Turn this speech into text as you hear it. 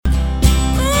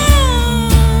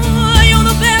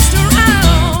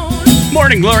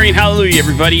morning, glory and hallelujah,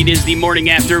 everybody. It is the morning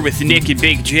after with Nick and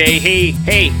Big J.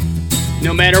 Hey,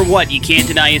 no matter what, you can't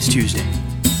deny it's Tuesday.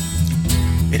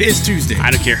 It is Tuesday. I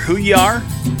don't care who you are,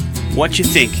 what you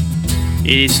think.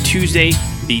 It is Tuesday,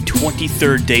 the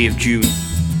 23rd day of June,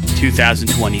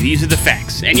 2020. These are the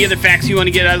facts. Any other facts you want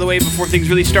to get out of the way before things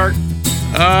really start?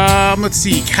 Let's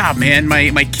see. God, man,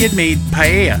 my kid made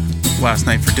paella last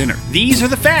night for dinner. These are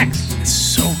the facts. It's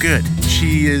so good.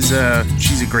 She's a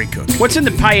great cook. What's in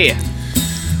the paella?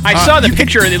 I saw the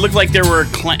picture and it looked like there were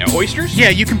oysters? Yeah,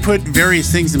 you can put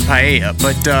various things in paella,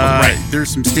 but right. There's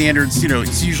some standards. You know,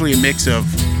 it's usually a mix of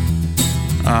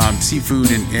seafood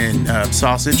and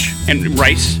sausage. And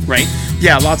rice, right?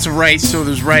 Yeah, lots of rice. So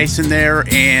there's rice in there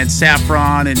and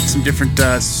saffron and some different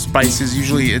spices.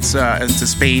 Usually it's a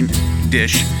Spain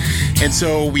dish. And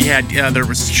so we had, there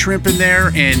was shrimp in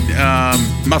there and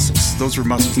mussels. Those were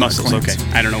mussels. Mussels, okay.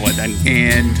 I don't know what that.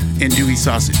 And andouille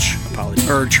sausage. Apologies.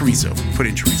 Or chorizo. Put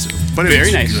in chorizo. But it Very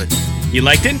was nice. good. You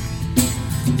liked it?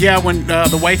 Yeah, when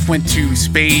the wife went to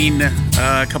Spain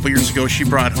a couple years ago, she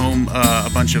brought home a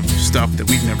bunch of stuff that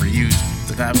we've never used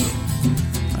to have.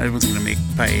 I wasn't going to make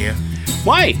paella.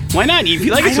 Why? Why not? If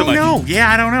you like it so much. I don't know.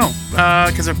 Yeah, I don't know.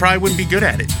 Because I probably wouldn't be good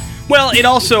at it. Well, it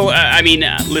also,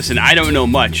 listen, I don't know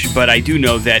much, but I do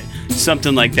know that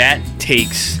something like that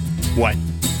takes, what,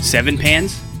 7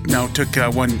 pans? No, it took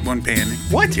one pan.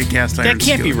 What? A cast iron That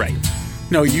can't be skillet. right.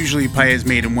 No, usually paella is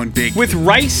made in one big... With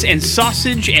rice and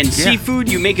sausage and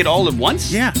seafood, you make it all at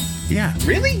once? Yeah.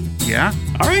 Really? Yeah.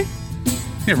 All right.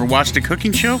 You ever watched a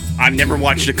cooking show? I've never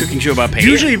watched a cooking show about paella.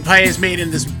 Usually paella is made in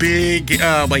this big,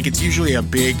 it's usually a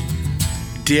big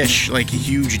dish, like a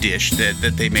huge dish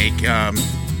that they make.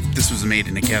 This was made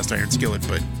in a cast iron skillet,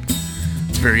 but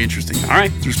it's very interesting. All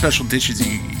right. There's special dishes that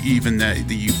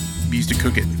you use to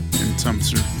cook it in some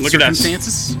Look at us.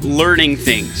 circumstances. Learning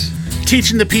things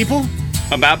Teaching the people.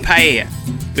 about paella.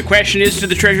 The question is to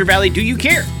the Treasure Valley, do you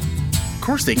care? Of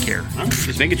course they care. All right,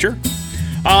 just making sure.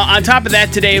 On top of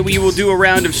that, today we will do a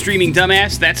round of Streaming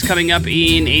Dumbass. That's coming up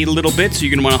in a little bit, so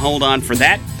you're going to want to hold on for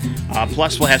that.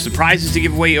 Plus, we'll have some prizes to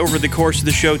give away over the course of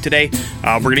the show today.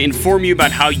 We're going to inform you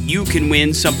about how you can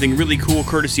win something really cool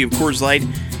courtesy of Coors Light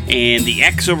and the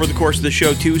X over the course of the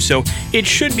show, too. So it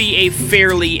should be a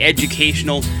fairly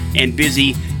educational and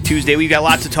busy Tuesday. We've got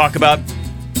lots to talk about.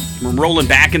 We're rolling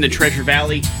back into Treasure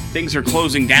Valley. Things are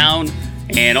closing down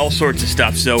and all sorts of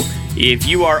stuff. So if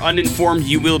you are uninformed,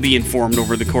 you will be informed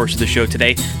over the course of the show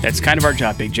today. That's kind of our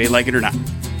job, Big J, like it or not.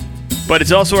 But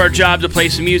it's also our job to play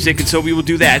some music, and so we will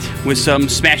do that with some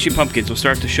Smashing Pumpkins. We'll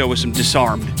start the show with some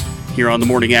Disarmed here on the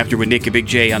Morning After with Nick and Big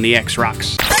J on the X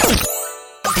Rocks.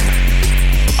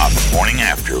 On the Morning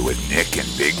After with Nick and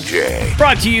Big J.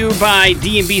 Brought to you by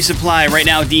D&B Supply. Right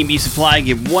now, D&B Supply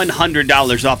give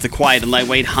 $100 off the quiet and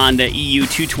lightweight Honda EU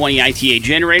 220 ITA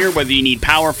generator. Whether you need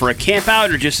power for a camp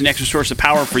out or just an extra source of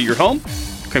power for your home,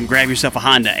 come grab yourself a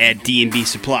Honda at D&B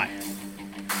Supply.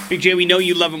 Big J, we know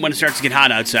you love it when it starts to get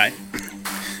hot outside.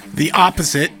 The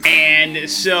opposite. And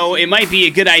so it might be a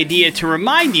good idea to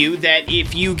remind you that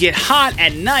if you get hot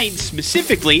at night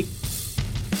specifically,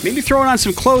 maybe throwing on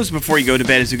some clothes before you go to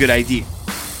bed is a good idea.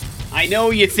 I know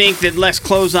you think that less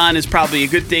clothes on is probably a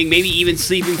good thing, maybe even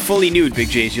sleeping fully nude, Big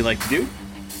J, as you like to do.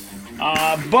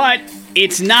 But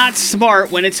it's not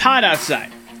smart when it's hot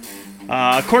outside.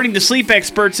 According to sleep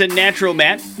experts at Natural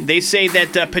Mat, they say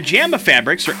that pajama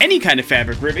fabrics, or any kind of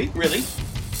fabric, really,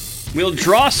 will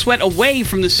draw sweat away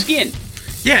from the skin.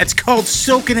 Yeah, it's called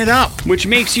soaking it up. Which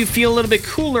makes you feel a little bit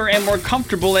cooler and more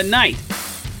comfortable at night.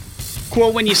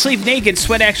 Quote, when you sleep naked,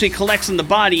 sweat actually collects on the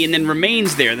body and then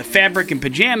remains there. The fabric in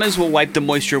pajamas will wipe the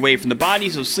moisture away from the body,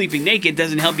 so sleeping naked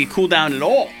doesn't help you cool down at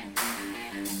all.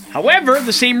 However,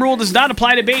 the same rule does not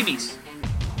apply to babies,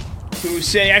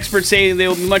 experts say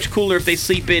they'll be much cooler if they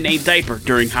sleep in a diaper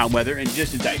during hot weather, and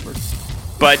just a diaper.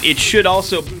 But it should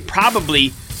also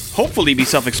hopefully be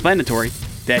self-explanatory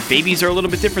that babies are a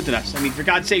little bit different than us. I mean, for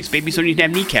God's sakes, babies don't even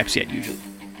have kneecaps yet, usually.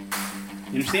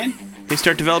 You understand? They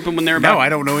start developing when they're about... No, I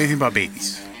don't know anything about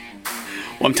babies.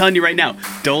 Well, I'm telling you right now,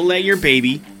 don't let your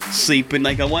baby sleep in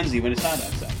like a onesie when it's hot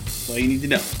outside. That's all you need to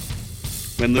know.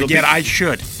 But yet I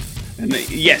should.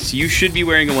 Yes, you should be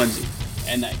wearing a onesie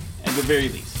at night, at the very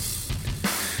least.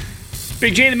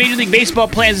 Big J, the Major League Baseball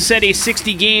plans to set a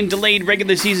 60-game delayed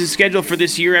regular season schedule for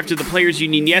this year after the Players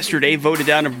Union yesterday voted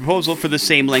down a proposal for the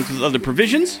same length of other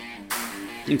provisions,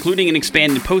 including an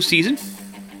expanded postseason,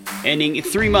 ending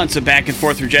 3 months of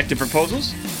back-and-forth rejected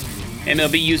proposals.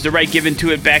 MLB used the right given to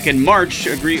it back in March,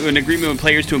 an agreement with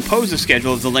players to impose the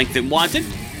schedule as the length it wanted.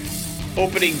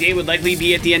 Opening day would likely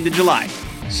be at the end of July.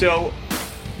 So,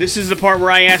 this is the part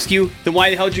where I ask you, then why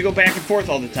the hell did you go back and forth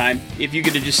all the time if you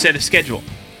could have just set a schedule?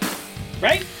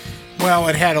 right? Well,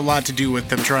 it had a lot to do with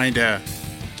them trying to...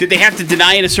 Did they have to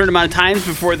deny it a certain amount of times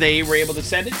before they were able to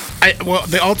send it? Well,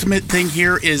 the ultimate thing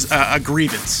here is a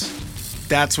grievance.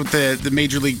 That's what the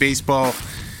Major League Baseball,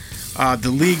 the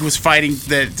league was fighting.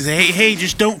 That hey,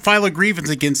 just don't file a grievance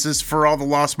against us for all the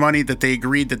lost money that they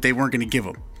agreed that they weren't going to give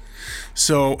them.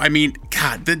 So, I mean,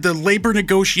 God, the labor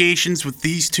negotiations with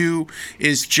these two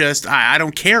is just, I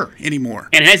don't care anymore.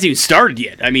 And it hasn't even started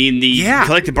yet. I mean, the Yeah.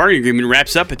 collective bargaining agreement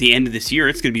wraps up at the end of this year.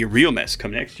 It's going to be a real mess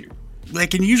come next year.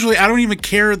 Like, and usually I don't even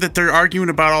care that they're arguing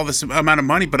about all this amount of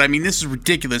money, but I mean, this is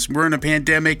ridiculous. We're in a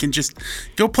pandemic, and just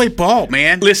go play ball,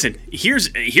 man. Listen,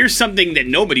 here's something that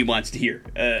nobody wants to hear.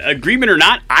 Agreement or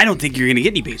not, I don't think you're going to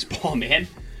get any baseball, man.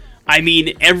 I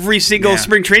mean, every single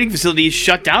spring training facility is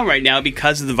shut down right now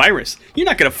because of the virus. You're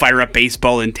not going to fire up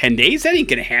baseball in 10 days. That ain't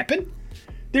going to happen.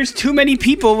 There's too many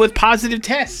people with positive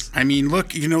tests. I mean, look,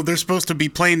 they're supposed to be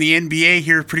playing the NBA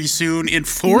here pretty soon in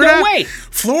Florida. No way.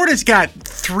 Florida's got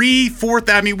 3-4.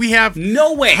 I mean, we have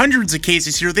No way. hundreds of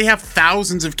cases here. They have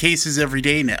thousands of cases every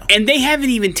day now. And they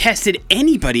haven't even tested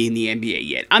anybody in the NBA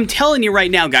yet. I'm telling you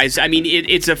right now, guys. I mean,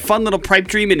 it's a fun little pipe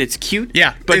dream and it's cute.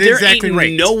 Yeah, but it is there exactly ain't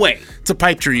right. no way. It's a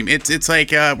pipe dream. It's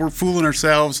like we're fooling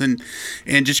ourselves and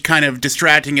just kind of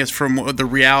distracting us from the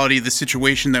reality of the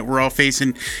situation that we're all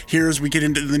facing here as we get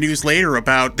into the news later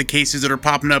about the cases that are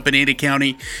popping up in Ada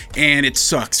County, and it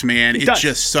sucks, man. It does.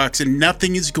 just sucks, and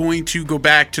nothing is going to go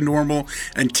back to normal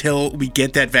until we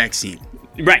get that vaccine.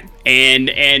 Right. And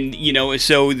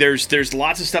so there's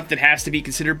lots of stuff that has to be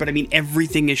considered, but I mean,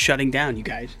 everything is shutting down, you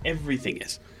guys. Everything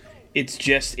is. It's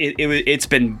just, it's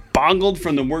been bongled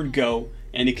from the word go,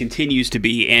 and it continues to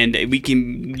be, and we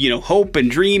can, hope and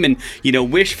dream and,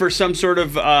 wish for some sort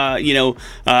of,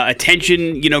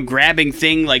 attention, grabbing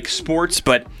thing like sports,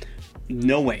 but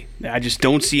no way. I just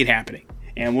don't see it happening.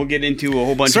 And we'll get into a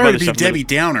whole bunch of other stuff. Sorry to be Debbie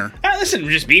Downer. Listen,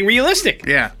 we're just being realistic.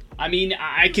 Yeah. I mean,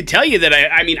 I could tell you that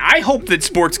I hope that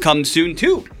sports come soon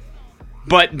too.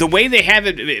 But the way they have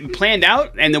it planned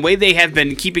out and the way they have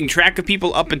been keeping track of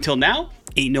people up until now,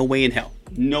 ain't no way in hell.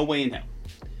 No way in hell.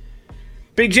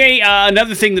 Big J,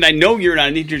 another thing that I know you're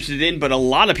not interested in, but a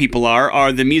lot of people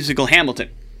are the musical Hamilton.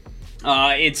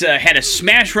 It's had a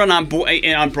smash run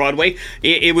on Broadway.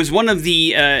 It was one of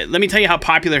the. Let me tell you how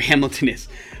popular Hamilton is.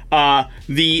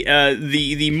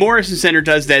 The Morrison Center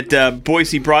does that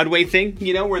Boise Broadway thing,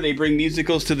 where they bring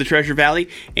musicals to the Treasure Valley.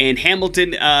 And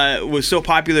Hamilton was so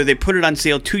popular they put it on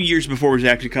sale 2 years before it was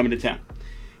actually coming to town.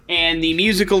 And the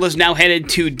musical is now headed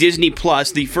to Disney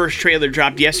Plus. The first trailer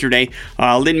dropped yesterday.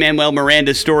 Lin-Manuel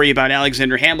Miranda's story about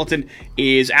Alexander Hamilton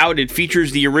is out. It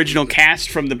features the original cast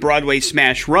from the Broadway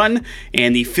smash run,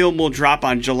 and the film will drop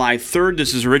on July 3rd.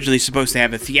 This is originally supposed to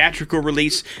have a theatrical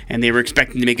release, and they were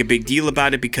expecting to make a big deal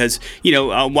about it because,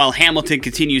 while Hamilton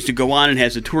continues to go on and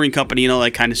has a touring company and all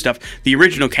that kind of stuff, the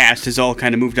original cast has all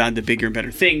kind of moved on to bigger and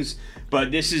better things.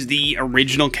 But this is the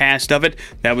original cast of it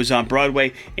that was on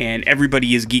Broadway, and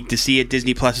everybody is geeked to see it.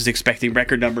 Disney Plus is expecting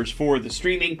record numbers for the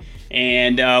streaming,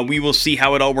 and we will see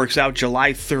how it all works out.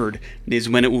 July 3rd is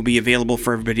when it will be available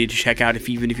for everybody to check out.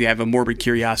 Even if you have a morbid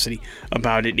curiosity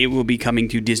about it, it will be coming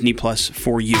to Disney Plus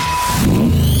for you.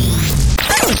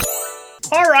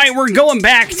 All right, we're going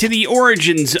back to the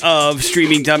origins of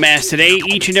Streaming Dumbass today.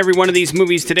 Each and every one of these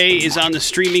movies today is on the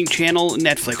streaming channel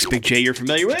Netflix. Big J, you're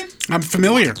familiar with it? I'm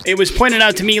familiar. It was pointed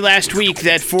out to me last week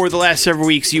that for the last several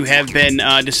weeks you have been,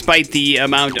 despite the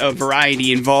amount of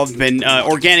variety involved, been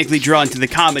organically drawn to the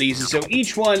comedies. And so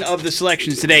each one of the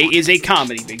selections today is a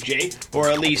comedy, Big J, or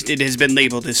at least it has been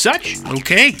labeled as such.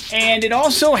 Okay. And it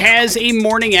also has a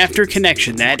morning after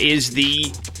connection. That is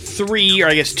the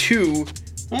two,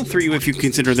 well, three if you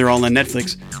consider they're all on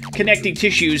Netflix, connecting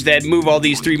tissues that move all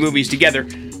these three movies together.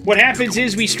 What happens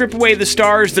is we strip away the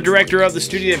stars, the director of the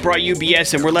studio that brought you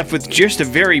BS, and we're left with just a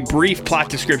very brief plot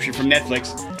description from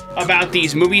Netflix about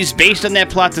these movies. Based on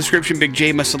that plot description, Big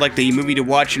J must select a movie to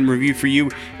watch and review for you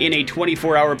in a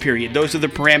 24-hour period. Those are the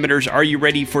parameters. Are you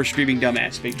ready for Streaming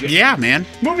Dumbass, Big J? Yeah, man.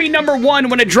 Movie number 1,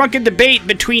 when a drunken debate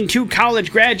between two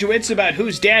college graduates about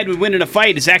whose dad would win in a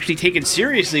fight is actually taken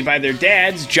seriously by their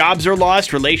dads, jobs are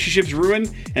lost, relationships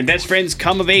ruined, and best friends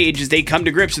come of age as they come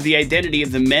to grips with the identity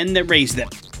of the men that raised them.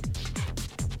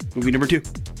 Movie number 2.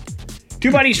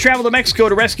 Two buddies travel to Mexico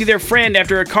to rescue their friend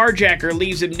after a carjacker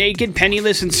leaves him naked,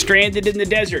 penniless, and stranded in the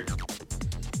desert.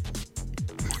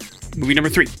 Movie number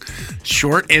 3.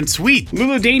 Short and sweet.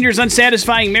 Lulu Danger's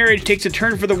unsatisfying marriage takes a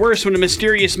turn for the worse when a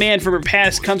mysterious man from her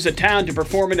past comes to town to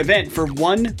perform an event for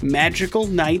one magical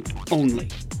night only.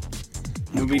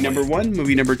 Movie number 1,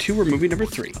 movie number 2, or movie number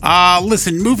 3?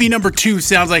 Listen, movie number 2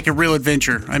 sounds like a real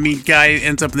adventure. I mean, guy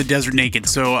ends up in the desert naked,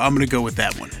 so I'm going to go with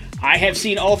that one. I have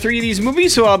seen all 3 of these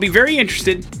movies, so I'll be very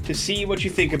interested to see what you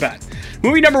think about it.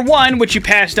 Movie number 1, which you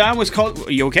passed on, was called...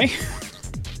 Are you okay?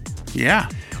 Yeah.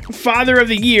 Father of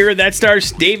the Year. That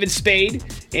stars David Spade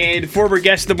and former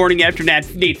guest of the morning after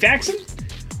Nate Faxon.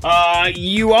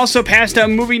 You also passed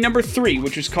on movie number 3,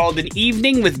 which was called An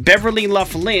Evening with Beverly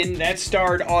Luff Linn. That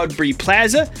starred Aubrey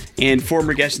Plaza and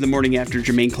former guest of the morning after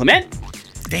Jermaine Clement.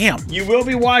 Damn. You will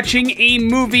be watching a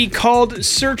movie called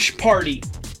Search Party.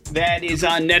 That is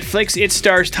on Netflix. It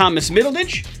stars Thomas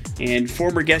Middleditch and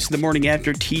former guest of the morning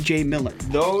after TJ Miller.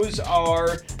 Those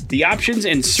are the options,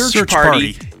 and Search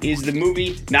Party is the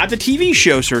movie, not the TV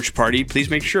show Search Party. Please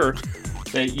make sure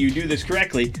that you do this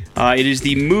correctly. It is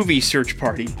the movie Search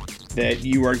Party that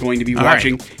you are going to be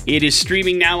watching. Right. It is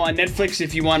streaming now on Netflix.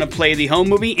 If you want to play the home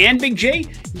movie and Big J,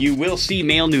 you will see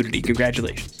male nudity.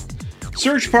 Congratulations.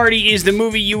 Search Party is the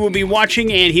movie you will be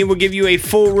watching, and he will give you a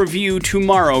full review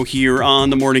tomorrow here on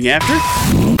The Morning After.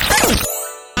 In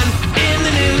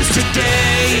the news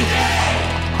today.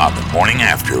 On The Morning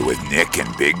After with Nick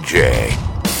and Big J.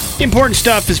 Important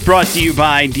stuff is brought to you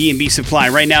by D&B Supply.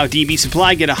 Right now, D&B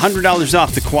Supply, get $100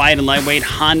 off the quiet and lightweight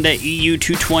Honda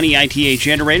EU220 ITA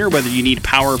generator. Whether you need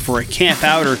power for a camp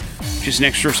out or just an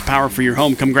extra power for your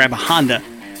home, come grab a Honda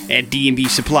at D&B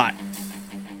Supply.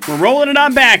 We're rolling it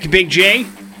on back, Big J.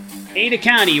 Ada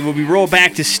County will be rolled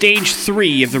back to Stage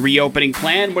 3 of the reopening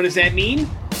plan. What does that mean?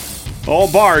 All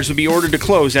bars will be ordered to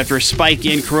close after a spike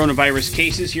in coronavirus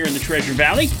cases here in the Treasure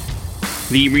Valley.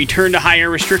 The return to higher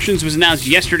restrictions was announced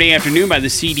yesterday afternoon by the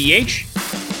CDH.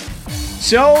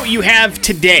 So you have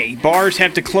today. Bars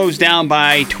have to close down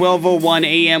by 12:01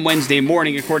 a.m. Wednesday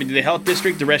morning, according to the Health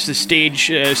District. The rest of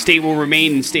the state will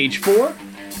remain in Stage 4.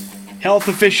 Health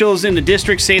officials in the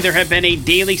district say there have been a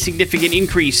daily significant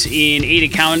increase in Ada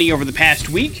County over the past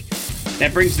week.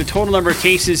 That brings the total number of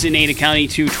cases in Ada County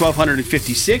to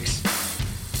 1,256.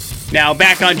 Now,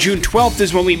 back on June 12th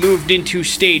is when we moved into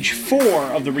Stage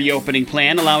 4 of the reopening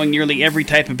plan, allowing nearly every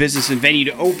type of business and venue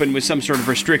to open with some sort of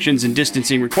restrictions and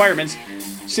distancing requirements.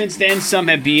 Since then, some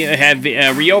have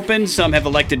reopened, some have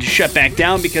elected to shut back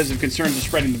down because of concerns of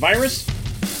spreading the virus.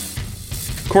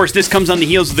 Of course, this comes on the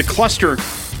heels of the cluster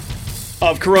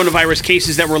of coronavirus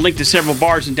cases that were linked to several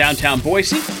bars in downtown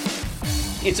Boise.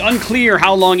 It's unclear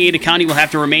how long Ada County will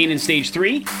have to remain in Stage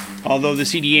 3. Although the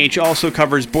CDH also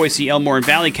covers Boise, Elmore, and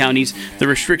Valley counties, the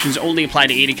restrictions only apply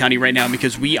to Ada County right now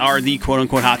because we are the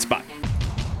quote-unquote hotspot.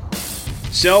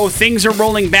 So things are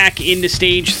rolling back into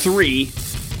Stage 3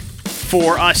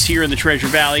 for us here in the Treasure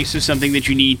Valley, so something that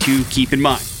you need to keep in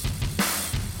mind.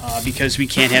 Because we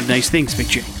can't have nice things, Big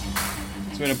J.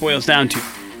 That's what it boils down to.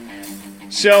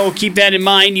 So keep that in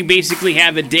mind. You basically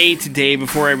have a day today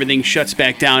before everything shuts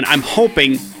back down. I'm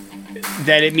hoping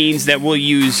that it means that we'll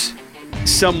use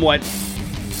somewhat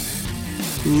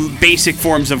basic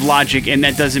forms of logic, and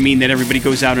that doesn't mean that everybody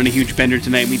goes out on a huge bender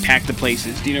tonight and we pack the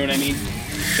places. Do you know what I mean?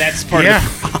 That's part of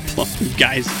the problem,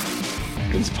 guys.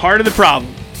 It's part of the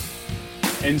problem.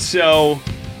 And so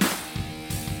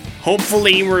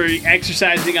hopefully we're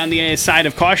exercising on the side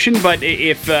of caution, but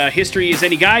if history is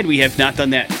any guide, we have not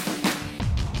done that.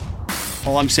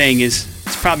 All I'm saying is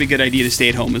it's probably a good idea to stay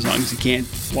at home as long as you can,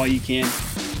 while you can,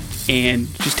 and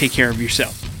just take care of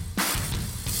yourself.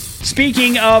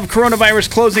 Speaking of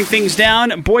coronavirus closing things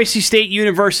down, Boise State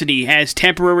University has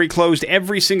temporarily closed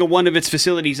every single one of its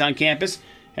facilities on campus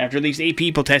after at least 8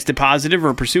 people tested positive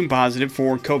or presumed positive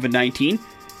for COVID-19.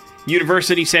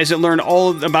 University says it learned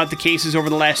all about the cases over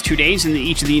the last 2 days, and that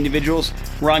each of the individuals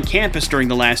were on campus during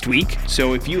the last week.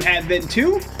 So if you have been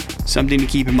too, something to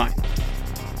keep in mind.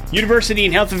 University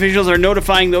and health officials are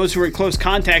notifying those who are in close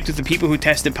contact with the people who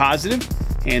tested positive,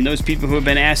 and those people who have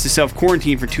been asked to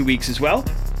self-quarantine for 2 weeks as well.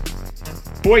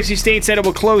 Boise State said it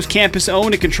will close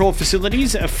campus-owned and controlled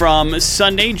facilities from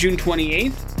Sunday, June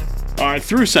 28th, or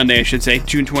through Sunday, I should say,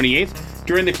 June 28th.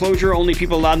 During the closure, only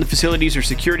people allowed in the facilities are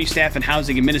security staff and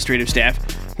housing administrative staff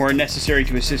who are necessary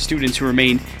to assist students who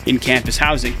remain in campus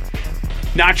housing.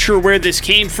 Not sure where this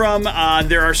came from.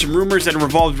 There are some rumors that are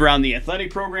revolved around the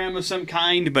athletic program of some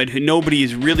kind, but nobody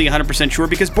is really 100% sure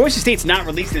because Boise State's not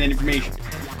releasing that information.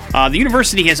 The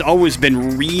university has always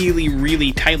been really,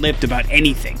 really tight-lipped about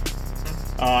anything.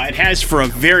 It has for a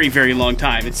very, very long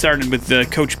time. It started with the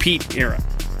Coach Pete era,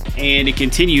 and it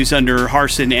continues under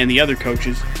Harsin and the other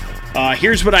coaches.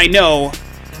 Here's what I know.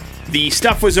 The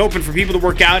stuff was open for people to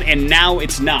work out, and now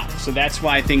it's not. So that's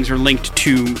why things are linked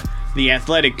to the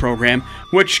athletic program,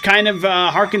 which kind of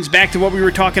harkens back to what we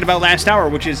were talking about last hour,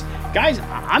 which is, guys,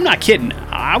 I'm not kidding.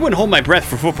 I wouldn't hold my breath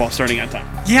for football starting on time.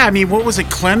 Yeah, I mean, what was it?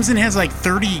 Clemson has like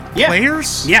 30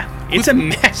 players? Yeah, it's a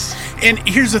mess. And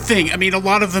here's the thing. I mean, a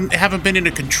lot of them haven't been in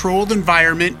a controlled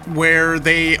environment where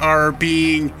they are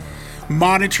being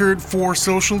monitored for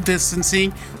social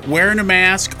distancing, wearing a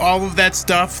mask, all of that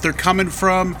stuff. They're coming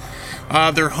from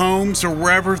their homes or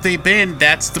wherever they've been.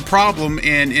 That's the problem.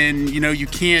 And you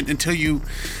can't, until you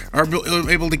are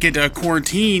able to get a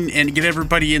quarantine and get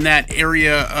everybody in that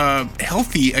area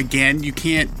healthy again, you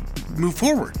can't move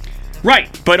forward.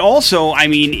 Right, but also, I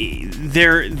mean,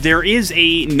 there is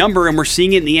a number, and we're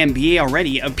seeing it in the NBA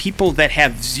already, of people that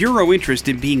have zero interest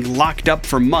in being locked up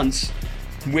for months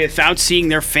without seeing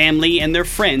their family and their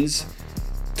friends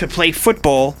to play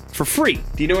football for free.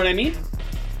 Do you know what I mean?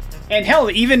 And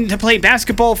hell, even to play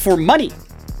basketball for money.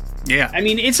 Yeah. I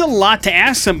mean, it's a lot to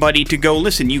ask somebody to go,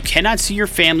 listen, you cannot see your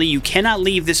family, you cannot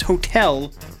leave this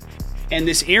hotel and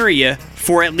this area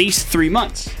for at least 3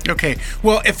 months. Okay.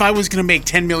 Well, if I was going to make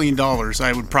 $10 million,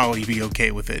 I would probably be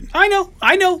okay with it. I know,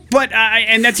 but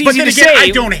and that's easy but then to again, say. I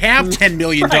don't have $10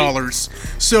 million. Right.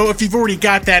 So if you've already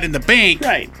got that in the bank.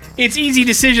 Right. It's easy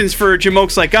decisions for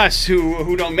jamokes like us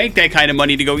who don't make that kind of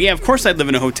money to go, yeah, of course I'd live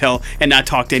in a hotel and not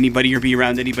talk to anybody or be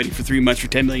around anybody for 3 months for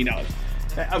 $10 million.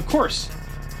 Of course.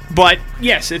 But,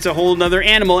 yes, it's a whole nother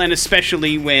animal, and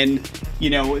especially when,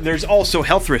 there's also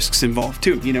health risks involved,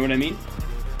 too. You know what I mean?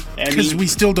 Because we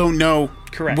still don't know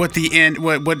correct. What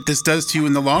this does to you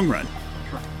in the long run.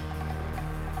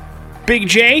 Big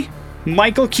J,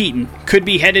 Michael Keaton, could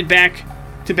be headed back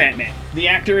to Batman. The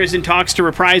actor is in talks to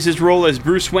reprise his role as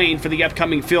Bruce Wayne for the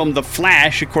upcoming film The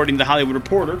Flash, according to The Hollywood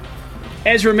Reporter.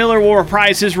 Ezra Miller will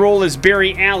reprise his role as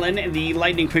Barry Allen, the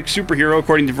lightning-quick superhero,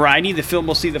 according to Variety. The film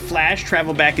will see the Flash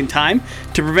travel back in time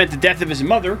to prevent the death of his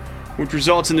mother, which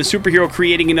results in the superhero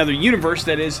creating another universe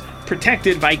that is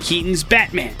protected by Keaton's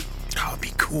Batman. Oh, it'd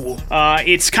be cool.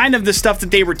 It's kind of the stuff that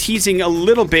they were teasing a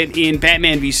little bit in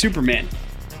Batman v Superman.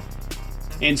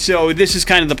 And so this is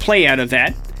kind of the play out of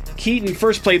that. Keaton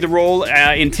first played the role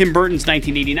in Tim Burton's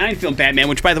 1989 film Batman,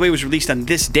 which, by the way, was released on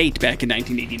this date back in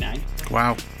 1989.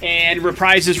 Wow. And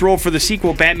reprised his role for the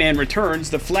sequel, Batman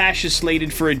Returns. The Flash is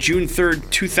slated for a June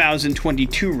 3rd,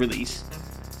 2022 release.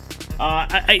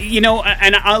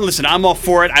 Listen, I'm all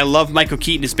for it. I love Michael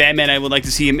Keaton as Batman. I would like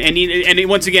to see him. And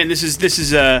once again, this is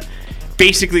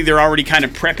basically they're already kind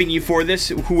of prepping you for this.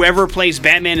 Whoever plays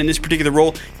Batman in this particular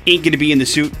role ain't going to be in the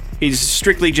suit. He's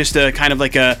strictly just a kind of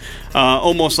like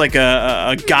almost like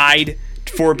a guide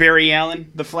for Barry Allen,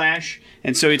 the Flash.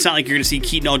 And so it's not like you're going to see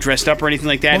Keaton all dressed up or anything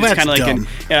like that. Well, it's kind of like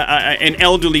an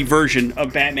elderly version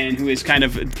of Batman who has kind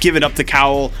of given up the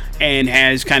cowl and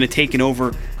has kind of taken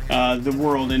over the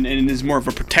world and is more of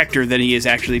a protector than he is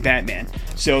actually Batman.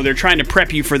 So they're trying to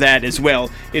prep you for that as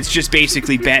well. It's just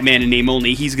basically Batman in name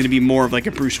only. He's going to be more of like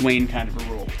a Bruce Wayne kind of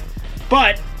a role.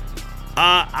 But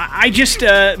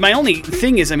my only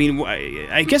thing is,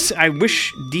 I guess I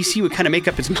wish DC would kind of make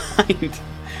up its mind.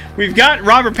 We've got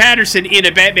Robert Pattinson in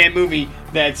a Batman movie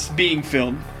that's being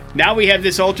filmed. Now we have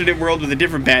this alternate world with a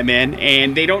different Batman,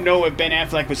 and they don't know if Ben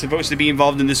Affleck was supposed to be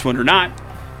involved in this one or not.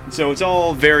 So it's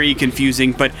all very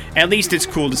confusing, but at least it's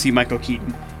cool to see Michael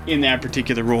Keaton in that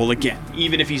particular role again,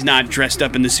 even if he's not dressed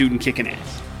up in the suit and kicking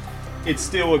ass. It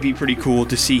still would be pretty cool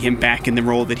to see him back in the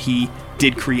role that he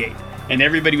did create. And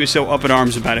everybody was so up in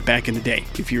arms about it back in the day,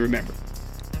 if you remember.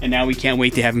 And now we can't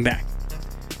wait to have him back.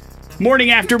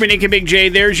 Morning After with Nick and Big J.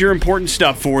 There's your important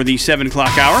stuff for the 7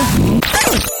 o'clock hour.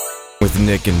 With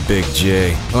Nick and Big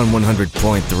J on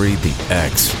 100.3 The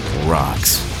X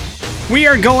Rocks. We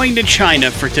are going to China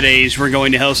for today's We're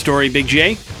Going to Hell story, Big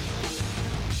J.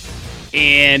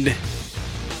 And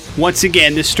once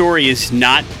again, this story is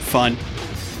not fun.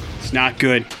 It's not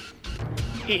good.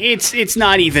 It's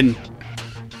not even...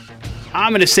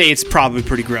 I'm going to say it's probably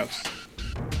pretty gross.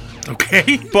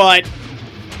 Okay. But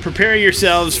prepare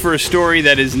yourselves for a story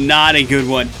that is not a good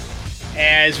one.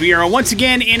 As we are once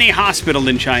again in a hospital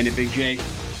in China, Big J.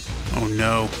 Oh,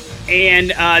 no.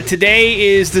 And today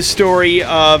is the story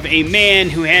of a man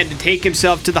who had to take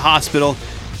himself to the hospital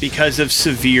because of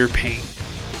severe pain.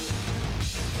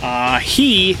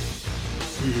 He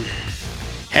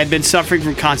had been suffering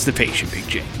from constipation, Big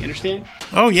J. You understand?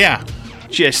 Oh, yeah.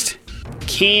 Just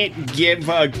can't give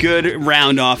a good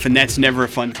round off, and that's never a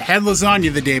fun time. Had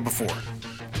lasagna the day before.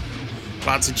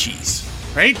 Lots of cheese,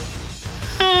 right?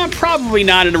 Probably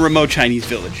not in a remote Chinese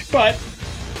village, but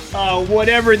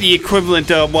whatever the equivalent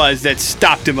was that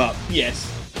stopped him up, yes,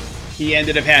 he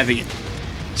ended up having it.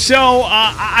 So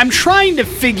I'm trying to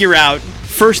figure out,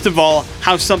 first of all,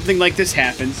 how something like this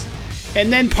happens,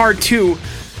 and then part two,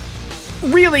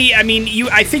 really, I mean,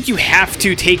 I think you have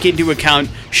to take into account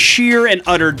sheer and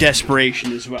utter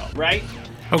desperation as well, right?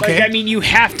 Okay. Like, I mean, you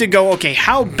have to go, okay,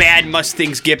 how bad must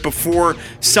things get before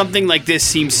something like this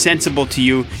seems sensible to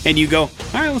you, and you go, all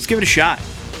right, let's give it a shot.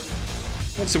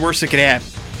 What's the worst that could happen?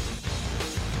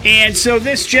 And so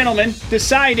this gentleman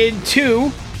decided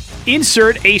to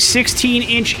insert a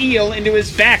 16-inch eel into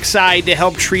his backside to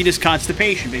help treat his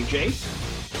constipation, Big J.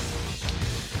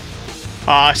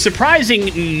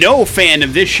 Surprising no fan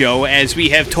of this show, as we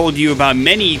have told you about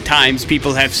many times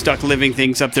people have stuck living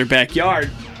things up their backyard.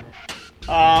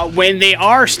 When they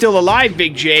are still alive,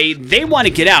 Big J, they want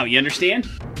to get out, you understand?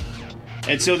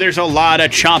 And so there's a lot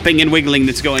of chomping and wiggling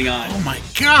that's going on. Oh my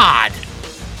God!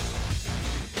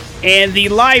 And the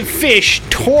live fish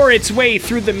tore its way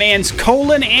through the man's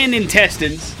colon and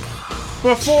intestines.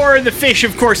 Before the fish,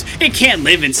 of course, it can't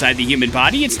live inside the human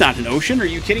body. It's not an ocean. Are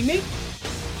you kidding me?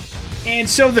 And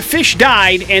so the fish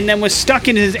died and then was stuck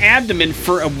in his abdomen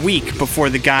for a week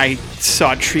before the guy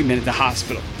sought treatment at the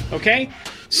hospital. Okay?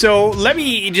 So let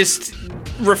me just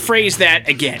rephrase that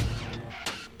again.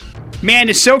 Man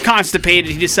is so constipated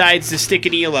he decides to stick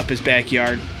an eel up his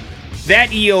backyard.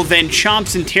 That eel then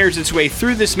chomps and tears its way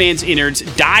through this man's innards,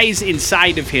 dies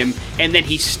inside of him, and then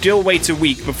he still waits a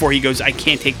week before he goes, I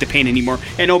can't take the pain anymore.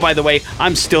 And oh, by the way,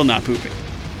 I'm still not pooping.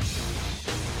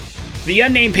 The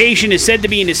unnamed patient is said to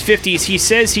be in his 50s. He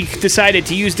says he decided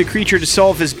to use the creature to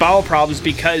solve his bowel problems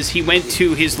because he went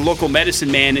to his local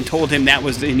medicine man and told him that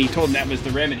was the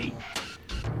remedy.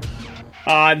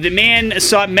 The man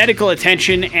sought medical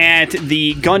attention at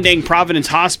the Gundang Providence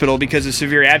Hospital because of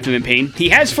severe abdomen pain. He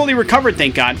has fully recovered,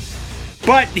 thank God,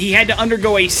 but he had to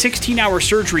undergo a 16-hour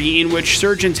surgery in which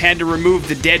surgeons had to remove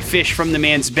the dead fish from the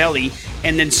man's belly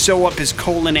and then sew up his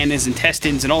colon and his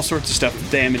intestines and all sorts of stuff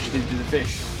that damaged into the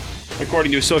fish,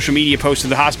 according to a social media post of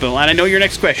the hospital. And I know your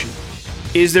next question.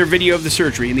 Is there video of the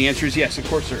surgery? And the answer is yes, of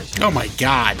course there is. Oh my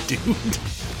God, dude.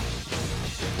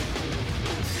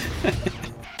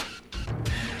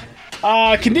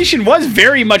 Condition was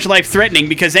very much life-threatening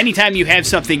because anytime you have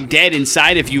something dead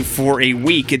inside of you for a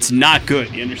week, it's not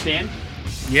good. You understand?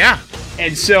 Yeah.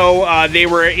 And so they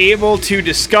were able to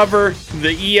discover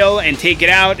the eel and take it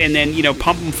out and then,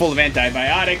 pump him full of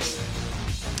antibiotics.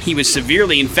 He was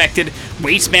severely infected,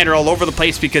 waste matter all over the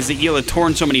place because the eel had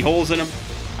torn so many holes in him.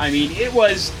 I mean, it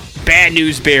was bad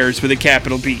news bears with a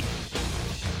capital B.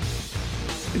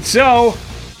 And so,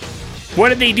 what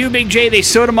did they do, Big J? They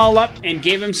sewed him all up and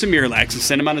gave him some Miralax and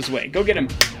sent him on his way. Go get him.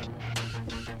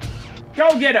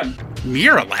 Go get him.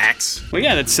 Miralax? Well,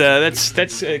 yeah, that's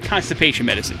constipation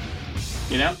medicine,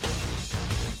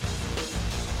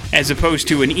 as opposed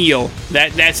to an eel.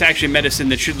 That's actually medicine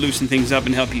that should loosen things up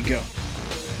and help you go.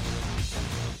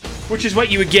 Which is what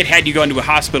you would get had you gone to a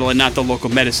hospital and not the local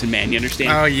medicine man, you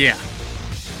understand? Oh, yeah.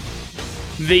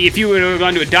 If you would have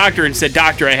gone to a doctor and said,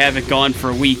 Doctor, I haven't gone for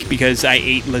a week because I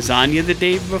ate lasagna the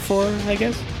day before, I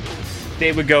guess,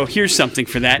 they would go, here's something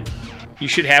for that. You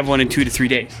should have one in 2 to 3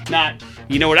 days. Not,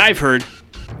 you know what I've heard?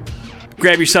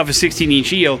 Grab yourself a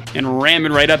 16-inch eel and ram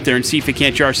it right up there and see if it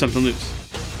can't jar something loose.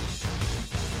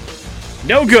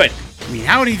 No good. I mean,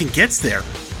 how it even gets there?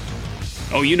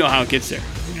 Oh, you know how it gets there.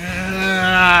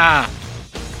 I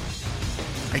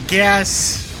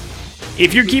guess.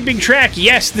 If you're keeping track,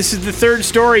 yes, this is the third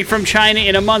story from China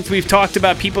in a month. We've talked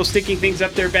about people sticking things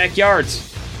up their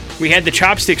backyards. We had the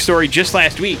chopstick story just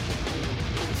last week.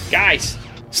 Guys,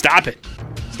 stop it.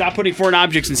 Stop putting foreign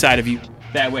objects inside of you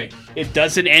that way. It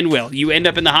doesn't end well. You end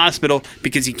up in the hospital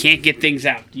because you can't get things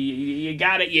out. You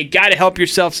gotta help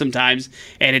yourself sometimes,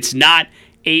 and it's not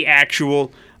a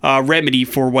actual remedy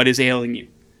for what is ailing you.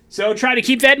 So try to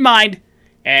keep that in mind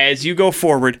as you go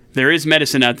forward. There is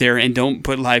medicine out there, and don't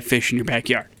put live fish in your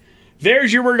backyard.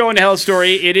 There's your We're Going to Hell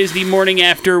story. It is the morning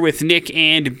after with Nick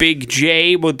and Big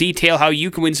J. We'll detail how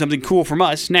you can win something cool from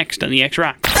us next on the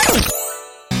X-Rock.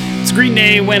 It's Green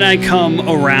Day when I come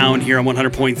around here on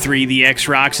 100.3 The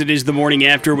X-Rocks. It is the morning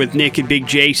after with Nick and Big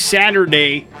J.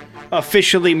 Saturday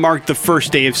officially marked the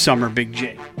first day of summer, Big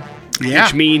J. Yeah.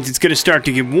 Which means it's going to start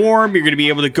to get warm. You're going to be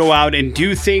able to go out and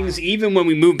do things even when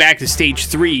we move back to stage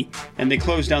 3 and they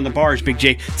close down the bars, Big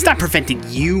J. It's not preventing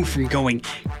you from going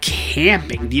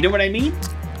camping. Do you know what I mean?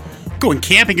 Going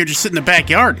camping or just sit in the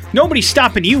backyard? Nobody's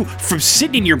stopping you from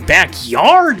sitting in your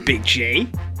backyard, Big J.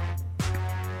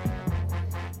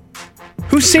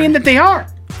 Who's saying that they are?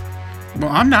 Well,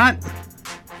 I'm not.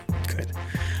 Good.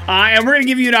 And we're going to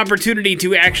give you an opportunity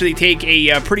to actually take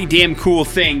a pretty damn cool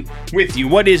thing with you.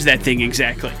 What is that thing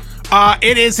exactly?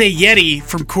 It is a Yeti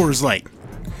from Coors Light.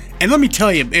 And let me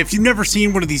tell you, if you've never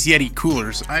seen one of these Yeti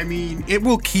coolers, I mean, it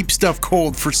will keep stuff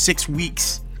cold for 6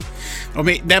 weeks. I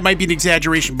mean, that might be an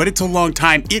exaggeration, but it's a long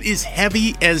time. It is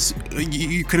heavy as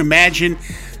you can imagine.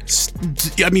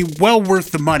 I mean, well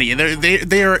worth the money.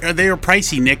 They are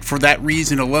pricey, Nick, for that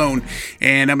reason alone.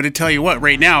 And I'm going to tell you what,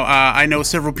 right now, I know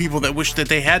several people that wish that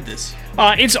they had this.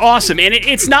 It's awesome, and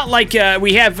it's not like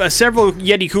we have several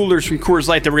Yeti coolers from Coors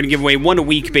Light that we're going to give away, one a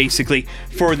week, basically,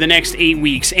 for the next 8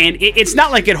 weeks. And it's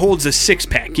not like it holds a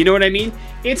 6-pack, you know what I mean?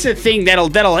 It's a thing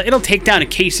it'll take down a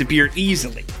case of beer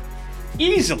easily.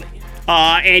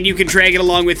 And you can drag it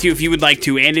along with you if you would like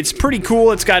to. And it's pretty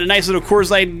cool. It's got a nice little Coors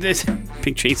Light. This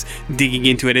Big Jay's digging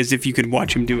into it as if you could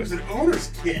watch him do it. It's an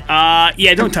owner's kit.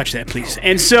 Yeah, don't touch that, please.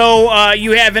 And so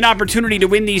you have an opportunity to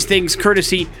win these things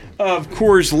courtesy of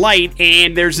Coors Light.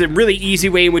 And there's a really easy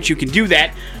way in which you can do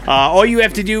that. All you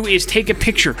have to do is take a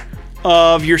picture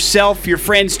of yourself, your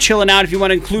friends chilling out. If you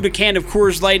want to include a can of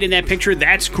Coors Light in that picture,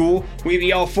 that's cool. We'd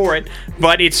be all for it.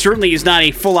 But it certainly is not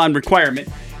a full-on requirement.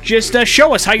 Just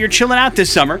show us how you're chilling out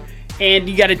this summer, and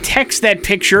you got to text that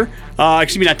picture.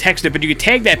 Not text it, but you can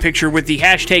tag that picture with the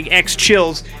hashtag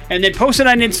XChills, and then post it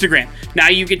on Instagram. Now,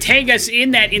 you can tag us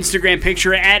in that Instagram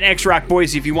picture at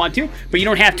XRockBoys if you want to, but you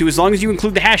don't have to. As long as you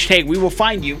include the hashtag, we will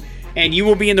find you, and you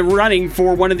will be in the running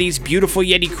for one of these beautiful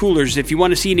Yeti coolers. If you want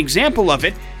to see an example of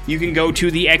it, you can go to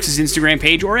the X's Instagram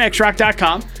page or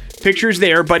xrock.com. Picture's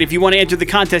there, but if you want to enter the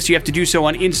contest, you have to do so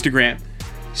on Instagram.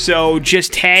 So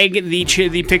just tag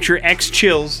the picture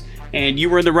XChills, and you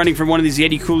were in the running for one of these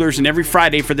Yeti coolers, and every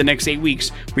Friday for the next 8 weeks,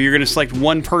 where you're going to select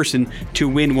one person to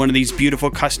win one of these beautiful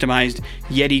customized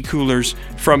Yeti coolers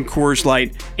from Coors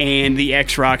Light and the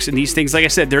X-Rocks. And these things, like I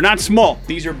said, they're not small.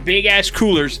 These are big-ass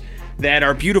coolers that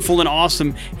are beautiful and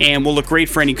awesome and will look great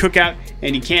for any cookout,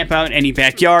 any camp out, any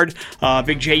backyard.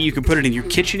 Big J, you can put it in your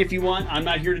kitchen if you want. I'm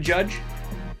not here to judge.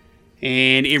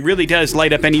 And it really does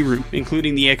light up any room,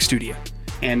 including the X Studio.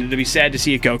 And it'll be sad to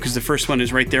see it go, because the first one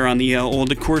is right there on the old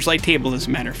Coors Light table, as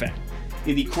a matter of fact.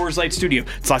 In the Coors Light studio.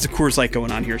 It's lots of Coors Light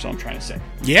going on here, is all I'm trying to say.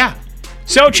 Yeah.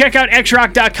 So check out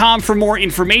xrock.com for more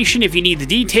information if you need the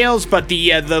details, but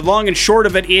the long and short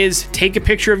of it is take a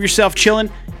picture of yourself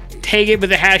chilling, tag it with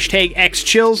the hashtag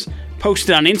XChills, post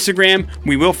it on Instagram.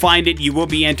 We will find it. You will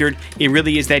be entered. It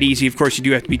really is that easy. Of course, you do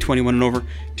have to be 21 and over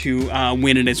to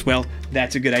win it as well.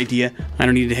 That's a good idea. I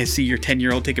don't need to see your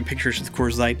 10-year-old taking pictures with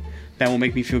Coors Light. That will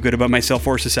make me feel good about myself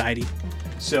or society.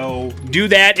 So do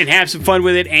that and have some fun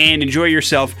with it and enjoy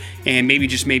yourself, and maybe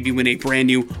win a brand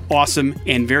new, awesome,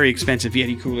 and very expensive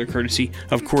Yeti cooler courtesy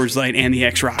of Coors Light and the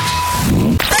X-Rocks.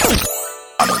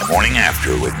 On the morning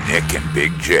after with Nick and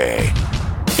Big J.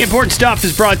 Important stuff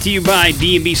is brought to you by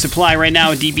D&B Supply. Right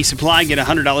now at D&B Supply, get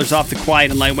 $100 off the quiet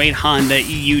and lightweight Honda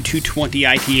EU220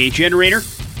 ITA generator.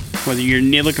 Whether you're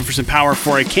looking for some power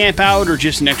for a camp out or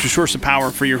just an extra source of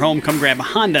power for your home, come grab a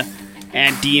Honda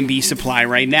at D&B Supply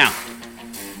right now.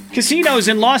 Casinos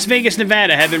in Las Vegas,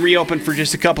 Nevada have been reopened for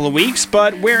just a couple of weeks,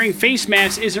 but wearing face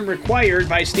masks isn't required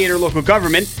by state or local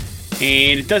government,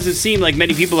 and it doesn't seem like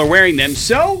many people are wearing them.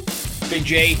 So, Big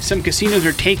J, some casinos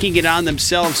are taking it on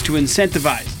themselves to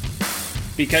incentivize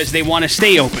because they want to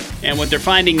stay open. And what they're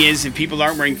finding is if people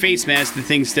aren't wearing face masks, the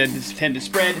things tend to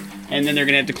spread, and then they're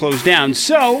going to have to close down.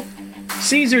 So,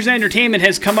 Caesars Entertainment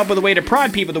has come up with a way to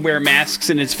prod people to wear masks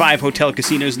in its 5 hotel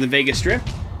casinos in the Vegas Strip,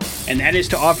 and that is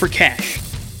to offer cash.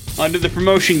 Under the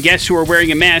promotion, guests who are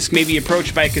wearing a mask may be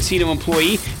approached by a casino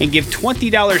employee and give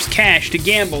 $20 cash to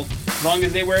gamble as long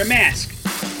as they wear a mask.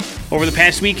 Over the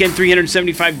past weekend,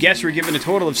 375 guests were given a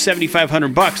total of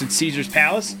 $7,500 at Caesars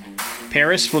Palace,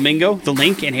 Paris, Flamingo, The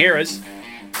Link, and Harrah's.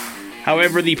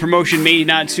 However, the promotion may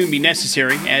not soon be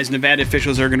necessary, as Nevada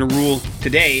officials are going to rule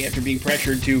today after being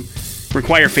pressured to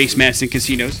require face masks in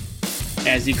casinos,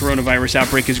 as the coronavirus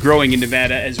outbreak is growing in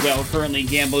Nevada as well. Currently,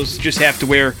 gamblers just have to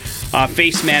wear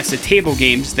face masks at table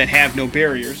games that have no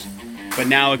barriers, but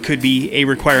now it could be a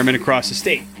requirement across the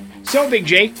state. So, Big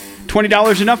J,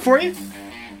 $20 enough for you?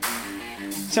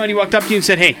 Somebody walked up to you and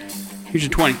said, hey, here's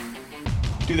your 20.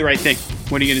 Do the right thing.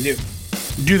 What are you going to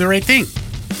do? Do the right thing.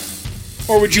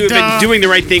 Or would you have been doing the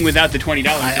right thing without the $20?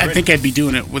 I think I'd be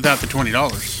doing it without the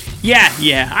 $20.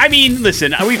 Yeah. I mean,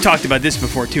 listen, we've talked about this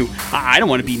before, too. I don't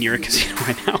want to be near a casino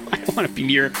right now. I don't want to be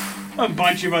near a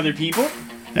bunch of other people.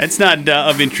 That's not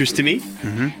of interest to me.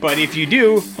 Mm-hmm. But if you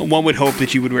do, one would hope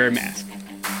that you would wear a mask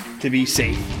to be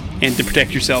safe and to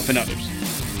protect yourself and others.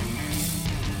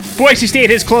 Boise State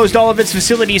has closed all of its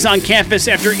facilities on campus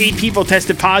after 8 people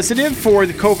tested positive for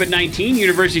the COVID-19.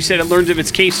 University said it learned of its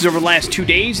cases over the last 2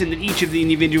 days and that each of the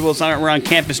individuals were on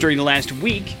campus during the last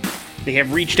week. They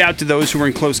have reached out to those who were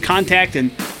in close contact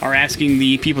and are asking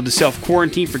the people to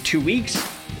self-quarantine for 2 weeks.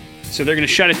 So they're going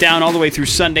to shut it down all the way through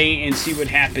Sunday and see what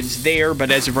happens there. But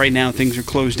as of right now, things are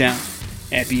closed down.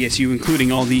 at BSU,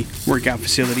 including all the workout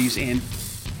facilities and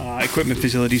equipment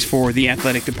facilities for the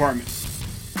athletic department.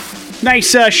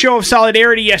 Nice show of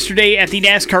solidarity yesterday at the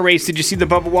NASCAR race. Did you see the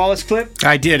Bubba Wallace clip?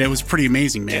 I did. It was pretty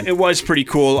amazing, man. It was pretty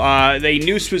cool. The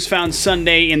noose was found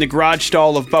Sunday in the garage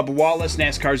stall of Bubba Wallace,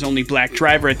 NASCAR's only black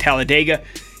driver at Talladega.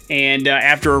 And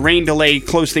after a rain delay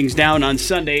closed things down on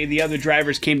Sunday, the other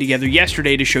drivers came together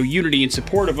yesterday to show unity in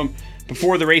support of him.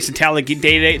 Before the race at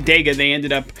Talladega, they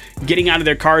ended up getting out of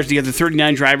their cars. The other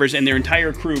 39 drivers and their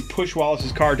entire crew pushed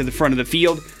Wallace's car to the front of the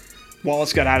field.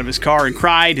 Wallace got out of his car and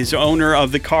cried. His owner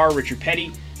of the car, Richard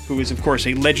Petty, who is, of course,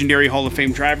 a legendary Hall of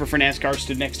Fame driver for NASCAR,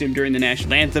 stood next to him during the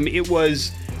national anthem. It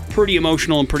was pretty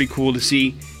emotional and pretty cool to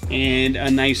see, and a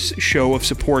nice show of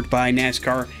support by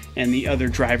NASCAR and the other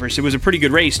drivers. It was a pretty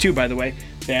good race, too, by the way,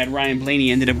 that Ryan Blaney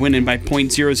ended up winning by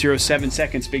 .007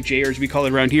 seconds, Big J, or as we call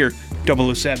it around here,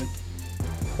 007,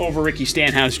 over Ricky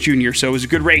Stenhouse Jr. So it was a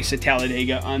good race at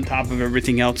Talladega on top of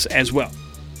everything else as well.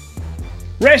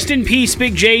 Rest in peace,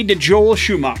 Big J, to Joel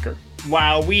Schumacher.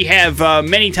 While we have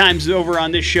many times over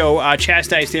on this show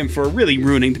chastised him for really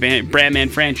ruining the Batman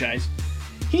franchise,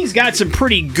 he's got some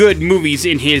pretty good movies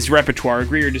in his repertoire.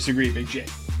 Agree or disagree, Big J?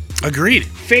 Agreed.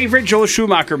 Favorite Joel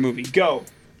Schumacher movie? Go.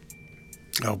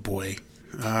 Oh, boy.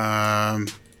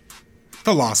 The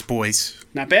Lost Boys.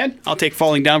 Not bad. I'll take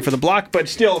Falling Down for the block, but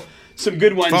still some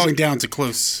good ones. Falling Down's a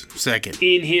close second.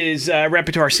 In his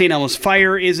repertoire, St. Elmo's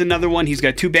Fire is another one. He's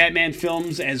got 2 Batman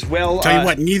films as well. Tell you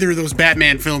what, neither of those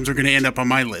Batman films are going to end up on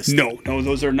my list. No,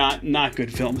 those are not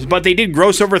good films. But they did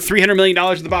gross over $300 million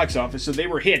at the box office, so they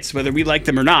were hits, whether we like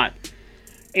them or not.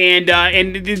 And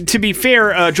to be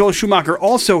fair, Joel Schumacher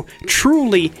also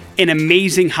truly an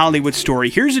amazing Hollywood story.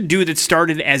 Here's a dude that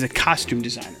started as a costume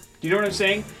designer. Do you know what I'm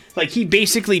saying? Like, he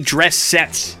basically dressed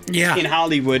sets in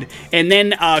Hollywood and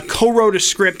then co-wrote a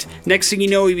script. Next thing you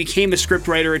know, he became a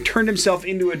scriptwriter and turned himself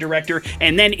into a director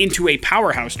and then into a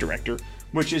powerhouse director,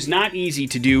 which is not easy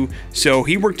to do. So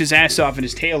he worked his ass off and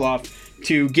his tail off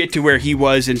to get to where he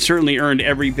was and certainly earned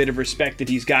every bit of respect that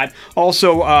he's got.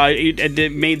 Also,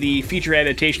 it made the feature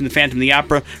adaptation of The Phantom of the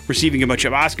Opera, receiving a bunch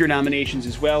of Oscar nominations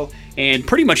as well. And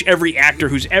pretty much every actor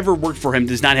who's ever worked for him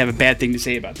does not have a bad thing to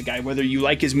say about the guy, whether you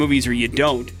like his movies or you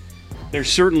don't. There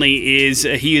certainly is,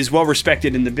 he is well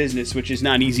respected in the business, which is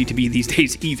not easy to be these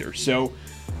days either. So,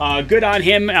 good on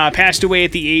him. Passed away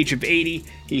at the age of 80.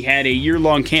 He had a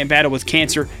year-long battle with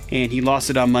cancer, and he lost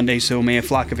it on Monday, so may a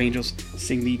flock of angels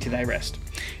sing thee to thy rest.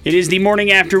 It is the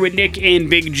morning after with Nick and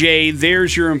Big J.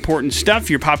 There's your important stuff,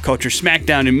 your pop culture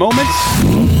smackdown in moments.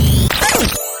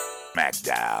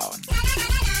 Smackdown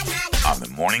on the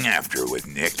morning after with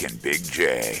Nick and Big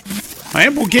J. All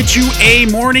right, we'll get you a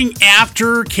morning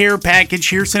after care package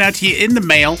here sent out to you in the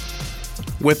mail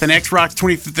with an X-Rocks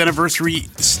 25th anniversary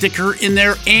sticker in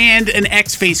there and an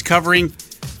X-Face covering.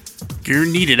 You're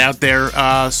needed out there,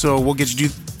 so we'll get you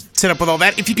set up with all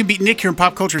that if you can beat Nick here in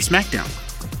Pop Culture Smackdown.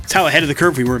 That's how ahead of the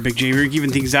curve we were, Big J. We were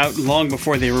giving things out long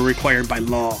before they were required by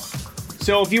law.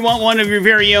 So if you want one of your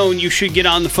very own, you should get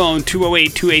on the phone,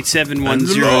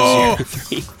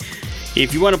 208-287-1003.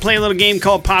 If you want to play a little game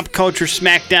called Pop Culture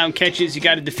Smackdown Catches, you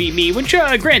got to defeat me, which,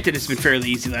 granted, it's been fairly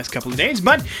easy the last couple of days,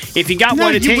 but if you got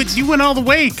one, you went all the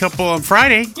way a couple on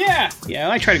Friday. Yeah,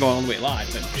 I try to go all the way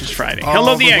live, but just Friday.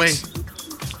 Hello, the X.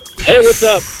 Hey, what's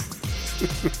up?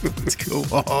 Let's go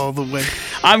all the way.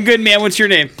 I'm good, man. What's your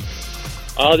name?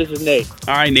 Oh, this is Nate.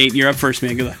 All right, Nate, you're up first,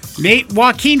 man. Good luck. Nate,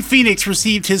 Joaquin Phoenix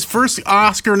received his first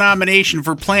Oscar nomination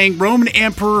for playing Roman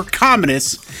Emperor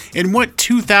Commodus in what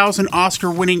 2000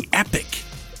 Oscar-winning epic?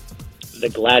 The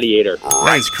Gladiator.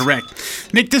 That is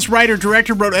correct. Nick, this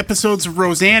writer-director wrote episodes of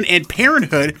Roseanne and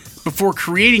Parenthood before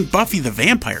creating Buffy the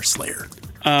Vampire Slayer.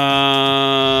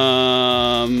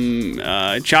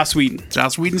 Joss Whedon.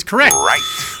 Joss Whedon's correct. Right.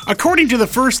 According to the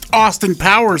first Austin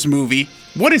Powers movie,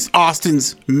 what is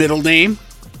Austin's middle name?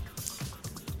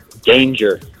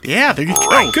 Danger. Yeah, there you go.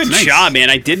 Right. Good Nice. job,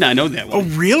 man. I did not know that one. Oh,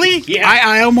 really? Yeah.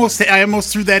 I almost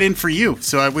threw that in for you,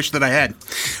 so I wish that I had.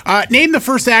 Name the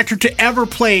first actor to ever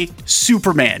play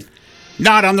Superman.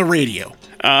 Not on the radio.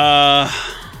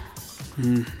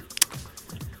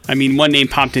 I mean, one name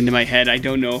popped into my head. I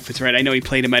don't know if it's right. I know he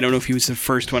played him. I don't know if he was the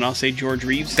first one. I'll say George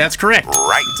Reeves. That's correct.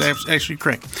 Right. That's actually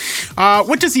correct.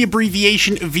 What does the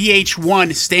abbreviation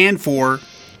VH1 stand for?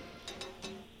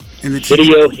 In the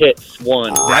Video Hits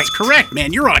 1. That's correct,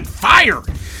 man. You're on fire.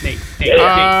 Nate.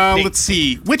 Let's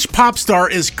see. Which pop star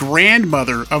is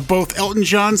grandmother of both Elton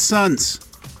John's sons?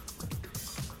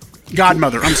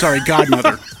 Godmother. I'm sorry,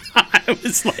 godmother. I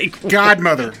was like,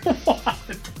 Godmother.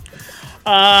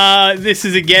 this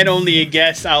is again only a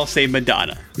guess. I'll say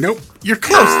Madonna. Nope. You're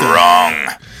close to it. Wrong.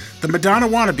 The Madonna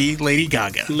wannabe, Lady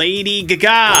Gaga. Lady Gaga.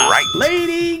 Right.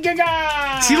 Lady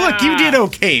Gaga. See, look, you did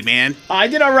okay, man. I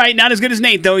did all right. Not as good as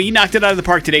Nate, though. You knocked it out of the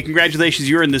park today. Congratulations.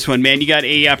 You're in this one, man. You got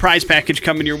a prize package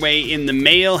coming your way in the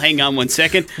mail. Hang on 1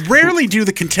 second. Rarely do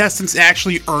the contestants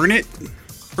actually earn it.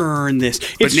 Earn this.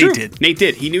 But Nate did. Nate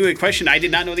did. He knew a question I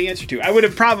did not know the answer to. I would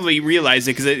have probably realized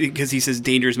it because he says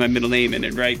Danger is my middle name in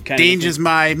it, right? Danger's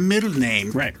my middle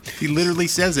name. Right. He literally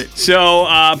says it. So,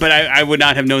 but I would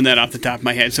not have known that off the top of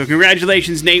my head. So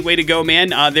congratulations, Nate. Way to go, man.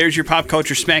 There's your Pop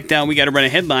Culture Smackdown. We got to run a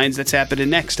headlines. That's happening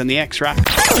next on the X Rock.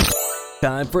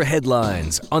 Time for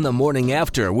headlines on the morning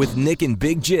after with Nick and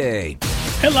Big J.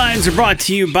 Headlines are brought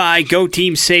to you by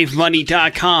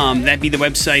GoTeamSaveMoney.com. That'd be the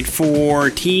website for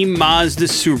Team Mazda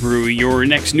Subaru. Your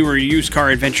next new or used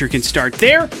car adventure can start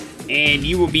there, and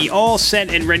you will be all set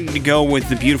and ready to go with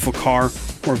the beautiful car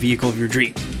or vehicle of your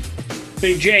dreams.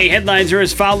 Big J, headlines are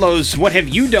as follows. What have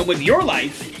you done with your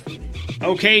life?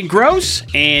 Okay, gross.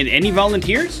 And any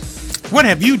volunteers? What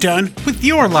have you done with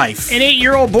your life? An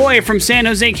 8-year-old boy from San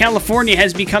Jose, California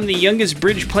has become the youngest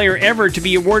bridge player ever to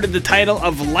be awarded the title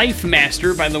of Life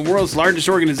Master by the world's largest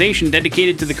organization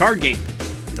dedicated to the card game.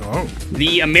 Oh.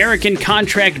 The American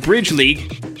Contract Bridge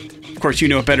League, of course you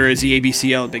know it better as the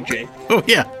ABCL, Big J, Oh,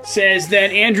 yeah. says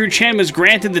that Andrew Chen was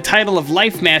granted the title of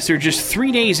Life Master just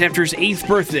 3 days after his 8th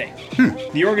birthday.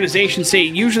 The organization say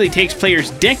it usually takes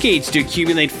players decades to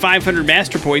accumulate 500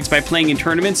 master points by playing in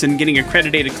tournaments and getting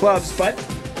accredited clubs, but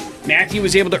Matthew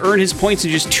was able to earn his points in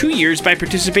just 2 years by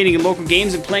participating in local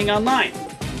games and playing online.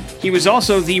 He was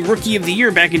also the Rookie of the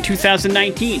Year back in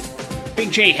 2019.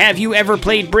 Big J, have you ever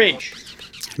played bridge?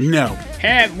 No.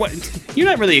 You're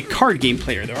not really a card game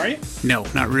player, though, are you? No,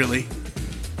 not really.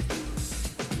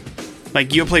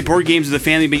 Like, you'll play board games with the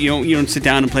family, but you don't sit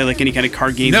down and play like any kind of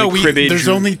card games, No, like cribbage. there's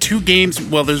only 2 games.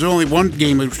 Well, there's only one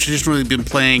game we've traditionally been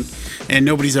playing, and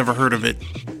nobody's ever heard of it.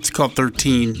 It's called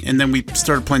 13, and then we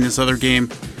started playing this other game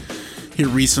here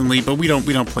recently, but we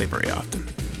don't play very often.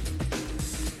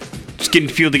 Just getting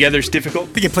feel together is difficult.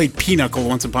 I think I played Pinochle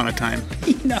once upon a time.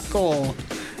 Knuckle.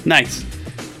 Nice.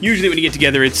 Usually when you get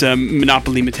together, it's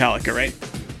Monopoly Metallica, right?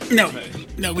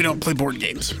 No, we don't play board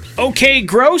games. Okay,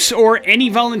 gross, or any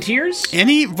volunteers?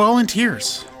 Any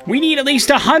volunteers? We need at least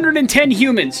 110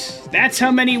 humans. That's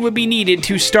how many would be needed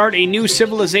to start a new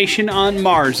civilization on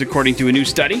Mars, according to a new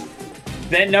study.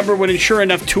 That number would ensure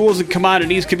enough tools and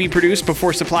commodities could be produced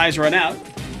before supplies run out.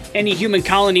 Any human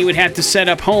colony would have to set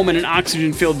up home in an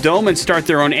oxygen-filled dome and start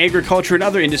their own agriculture and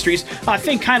other industries.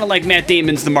 Think kind of like Matt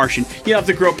Damon's The Martian. You have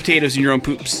to grow potatoes in your own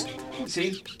poops.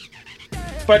 See?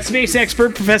 But space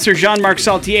expert Professor Jean-Marc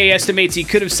Saltier estimates he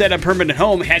could have set a permanent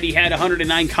home had he had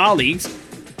 109 colleagues.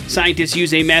 Scientists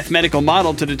use a mathematical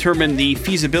model to determine the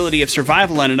feasibility of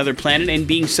survival on another planet and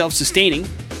being self-sustaining.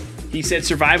 He said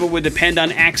survival would depend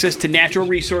on access to natural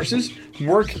resources,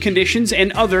 work conditions,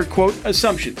 and other, quote,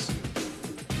 assumptions.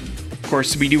 Of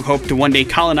course, we do hope to one day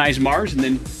colonize Mars and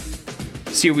then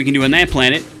see what we can do on that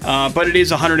planet. But it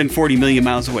is 140 million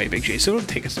miles away, Big J, so it'll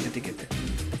take us a bit to get there.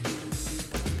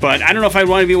 But I don't know if I'd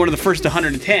want to be one of the first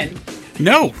 110.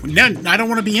 No, I don't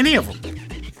want to be any of them.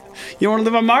 You don't want to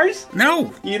live on Mars?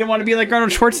 No. You don't want to be like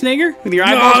Arnold Schwarzenegger with your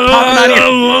eyeballs popping out of your...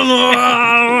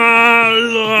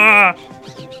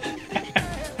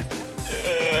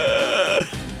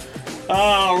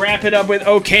 Oh, wrap it up with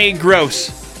okay,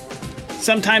 gross.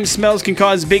 Sometimes smells can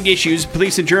cause big issues.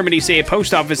 Police in Germany say a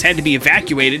post office had to be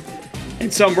evacuated,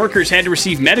 and some workers had to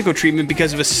receive medical treatment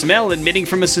because of a smell emitting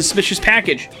from a suspicious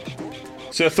package.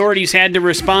 So authorities had to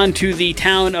respond to the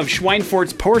town of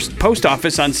Schweinfurt's post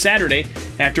office on Saturday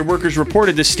after workers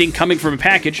reported the stink coming from a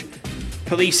package.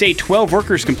 Police say 12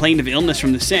 workers complained of illness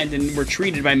from the scent and were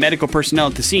treated by medical personnel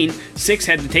at the scene. 6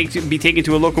 had to be taken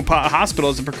to a local hospital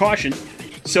as a precaution.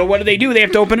 So what do? They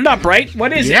have to open it up, right?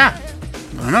 What is it? Yeah.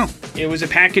 I don't know. It was a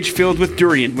package filled with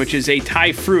durian, which is a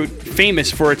Thai fruit famous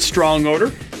for its strong odor,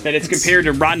 that it's compared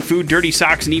to rotten food, dirty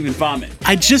socks, and even vomit.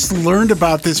 I just learned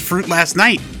about this fruit last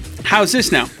night. How's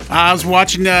this now? I was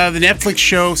watching the Netflix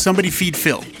show Somebody Feed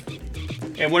Phil.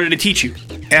 And what did it teach you?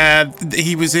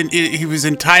 He was in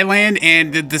Thailand,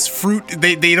 and this fruit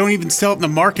they don't even sell it in the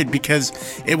market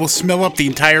because it will smell up the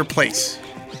entire place.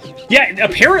 Yeah,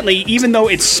 apparently, even though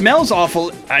it smells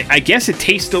awful, I guess it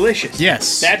tastes delicious.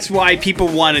 Yes. That's why people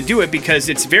want to do it, because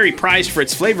it's very prized for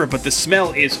its flavor, but the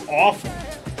smell is awful.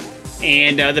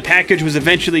 And the package was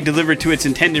eventually delivered to its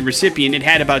intended recipient. It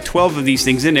had about 12 of these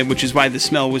things in it, which is why the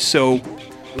smell was so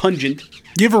pungent.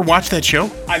 You ever watch that show?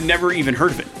 I've never even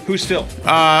heard of it. Who's Phil?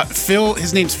 Phil,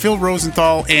 his name's Phil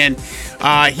Rosenthal, and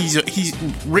he's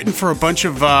written for a bunch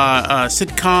of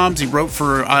sitcoms. He wrote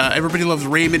for Everybody Loves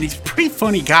Raymond. He's a pretty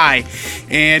funny guy,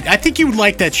 and I think you would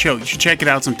like that show. You should check it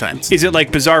out sometimes. Is it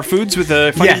like Bizarre Foods with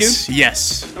a funny dude?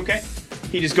 Yes. Okay.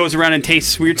 He just goes around and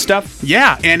tastes weird stuff?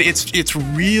 Yeah, and it's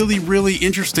really, really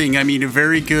interesting. I mean, a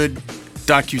very good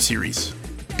docuseries.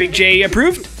 Big J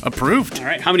approved? Approved. All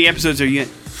right. How many episodes are you in?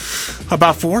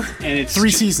 About 4. And it's 3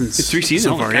 seasons. It's 3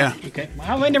 seasons so far, okay. yeah. Okay. Wow,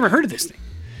 have I never heard of this thing?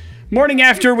 Morning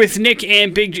After with Nick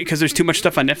and Big J, because there's too much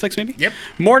stuff on Netflix, maybe? Yep.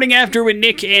 Morning After with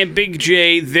Nick and Big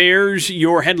J. There's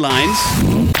your headlines.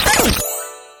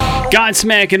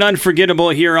 Godsmack and Unforgettable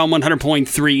here on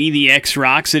 100.3 The X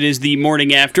Rocks. It is the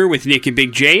Morning After with Nick and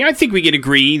Big J. I think we can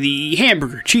agree the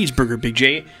hamburger, cheeseburger, Big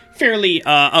J, fairly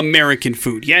American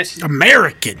food, yes?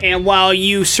 American. And while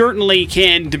you certainly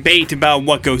can debate about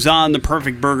what goes on the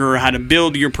perfect burger or how to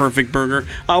build your perfect burger,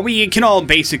 we can all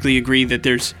basically agree that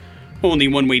there's only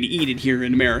one way to eat it here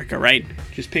in America, right?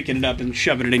 Just picking it up and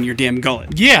shoving it in your damn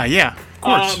gullet. Yeah. Of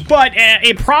course. But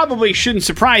it probably shouldn't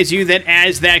surprise you that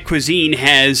as that cuisine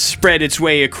has spread its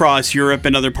way across Europe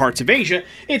and other parts of Asia,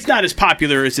 it's not as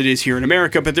popular as it is here in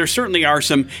America, but there certainly are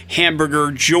some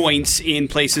hamburger joints in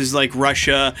places like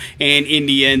Russia and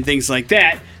India and things like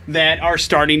that are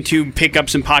starting to pick up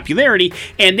some popularity,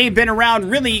 and they've been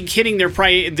around really hitting their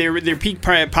peak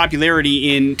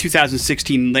popularity in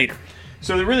 2016 and later.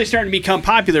 So they're really starting to become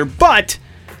popular, but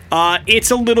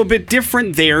it's a little bit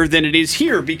different there than it is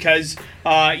here because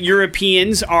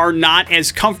Europeans are not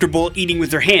as comfortable eating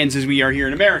with their hands as we are here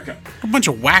in America. A bunch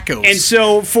of wackos. And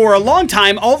so for a long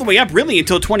time, all the way up really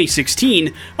until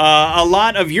 2016, a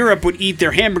lot of Europe would eat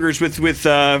their hamburgers with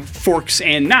forks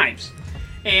and knives.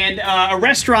 And a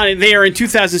restaurant there in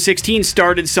 2016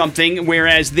 started something,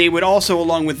 whereas they would also,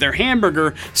 along with their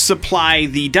hamburger, supply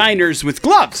the diners with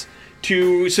gloves.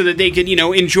 So that they could,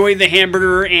 enjoy the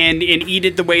hamburger and eat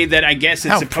it the way that I guess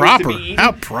it's supposed to be eaten.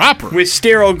 How proper. With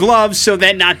sterile gloves so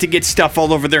that not to get stuff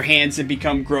all over their hands and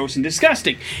become gross and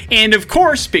disgusting. And of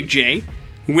course, Big J,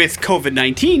 with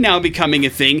COVID-19 now becoming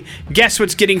a thing, guess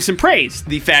what's getting some praise?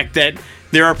 The fact that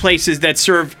there are places that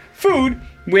serve food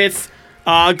with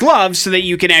gloves so that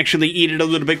you can actually eat it a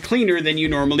little bit cleaner than you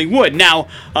normally would. Now,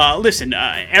 listen,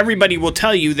 everybody will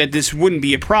tell you that this wouldn't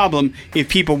be a problem if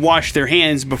people wash their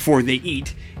hands before they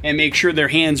eat and make sure their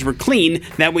hands were clean.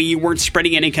 That way you weren't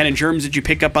spreading any kind of germs that you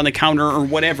pick up on the counter or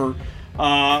whatever,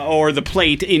 or the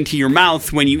plate into your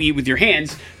mouth when you eat with your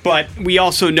hands. But we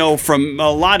also know from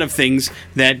a lot of things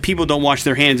that people don't wash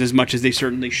their hands as much as they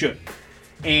certainly should.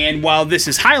 And while this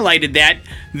has highlighted that,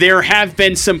 there have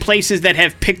been some places that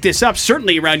have picked this up,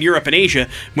 certainly around Europe and Asia,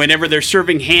 whenever they're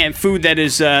serving food that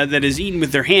is eaten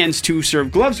with their hands to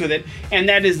serve gloves with it, and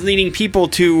that is leading people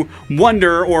to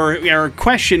wonder or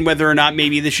question whether or not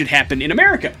maybe this should happen in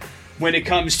America when it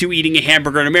comes to eating a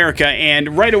hamburger in America.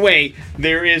 And right away,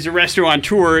 there is a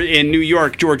restaurateur in New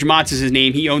York, George Motz is his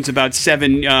name. He owns about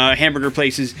 7 hamburger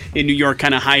places in New York,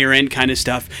 kind of higher end kind of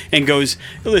stuff, and goes,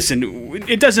 listen,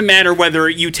 it doesn't matter whether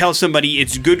you tell somebody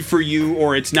it's good for you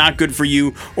or it's not good for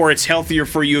you or it's healthier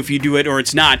for you if you do it or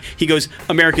it's not. He goes,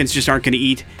 Americans just aren't going to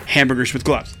eat hamburgers with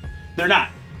gloves. They're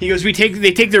not. He goes, they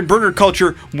take their burger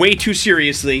culture way too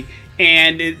seriously,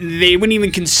 and they wouldn't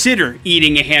even consider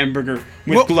eating a hamburger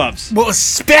with gloves. Well,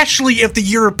 especially if the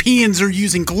Europeans are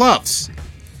using gloves.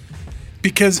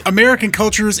 Because American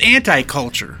culture is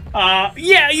anti-culture.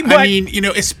 Yeah, but... I mean,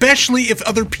 especially if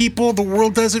other people, the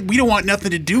world does it, we don't want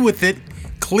nothing to do with it.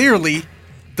 Clearly,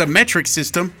 the metric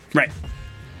system. Right.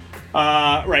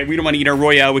 Right, we don't want to eat our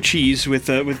Royale with cheese with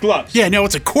gloves. Yeah, no,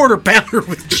 it's a quarter pounder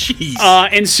with cheese.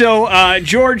 And so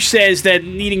George says that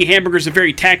eating a hamburger is a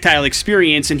very tactile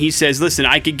experience, and he says, listen,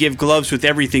 I could give gloves with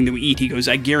everything that we eat. He goes,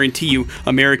 I guarantee you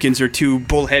Americans are too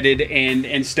bullheaded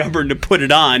and stubborn to put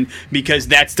it on because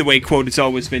that's the way, quote, it's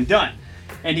always been done.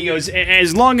 And he goes,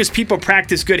 as long as people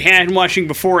practice good hand washing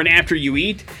before and after you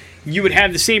eat, you would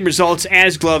have the same results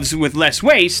as gloves with less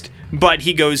waste. But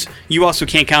he goes, you also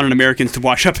can't count on Americans to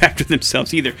wash up after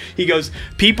themselves either. He goes,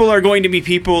 people are going to be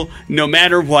people no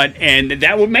matter what, and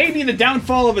that may be the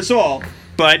downfall of us all.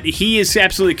 But he is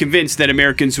absolutely convinced that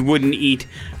Americans wouldn't eat,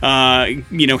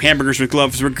 hamburgers with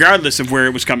gloves regardless of where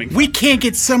it was coming from. We can't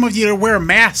get some of you to wear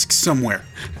masks somewhere.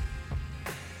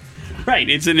 Right,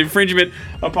 it's an infringement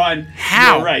upon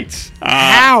your rights.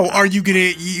 How are you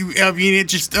going to... I mean, it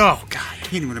just... Oh, God, I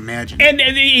can't even imagine. And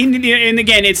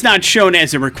again, it's not shown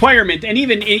as a requirement. And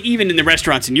even in the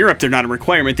restaurants in Europe, they're not a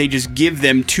requirement. They just give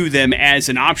them to them as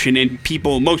an option, and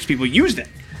most people use them.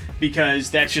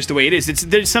 because that's just the way it is.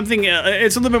 There's something.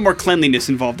 It's a little bit more cleanliness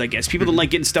involved, I guess. People don't like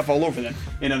getting stuff all over them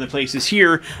in other places.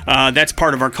 Here, that's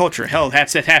part of our culture. Hell,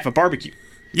 that's half a barbecue.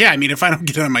 Yeah, I mean, if I don't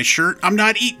get it on my shirt, I'm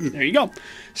not eating. There you go.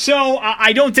 So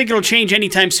I don't think it'll change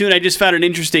anytime soon. I just found it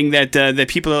interesting that that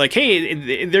people are like,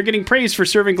 hey, they're getting praised for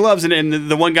serving gloves, and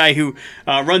the one guy who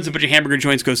runs a bunch of hamburger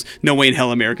joints goes, no way in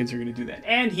hell Americans are going to do that.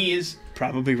 And he is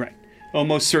probably right.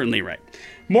 Almost certainly right.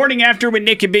 Morning After with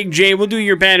Nick and Big J. We'll do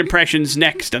your bad impressions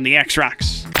next on the X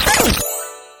Rocks.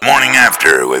 Morning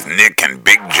After with Nick and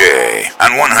Big J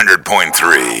on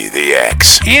 100.3 The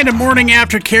X. And a Morning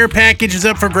After care package is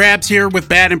up for grabs here with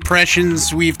Bad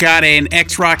Impressions. We've got an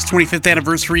X Rocks 25th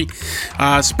anniversary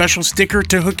special sticker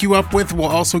to hook you up with. We'll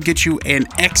also get you an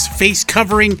X face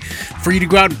covering for you to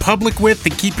go out in public with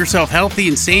and keep yourself healthy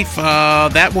and safe.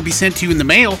 That will be sent to you in the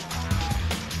mail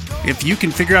if you can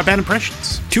figure out Bad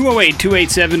Impressions.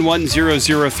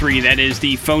 208-287-1003. That is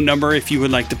the phone number if you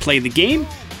would like to play the game.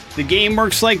 The game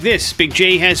works like this. Big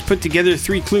J has put together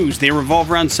 3 clues. They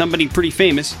revolve around somebody pretty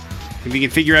famous. If you can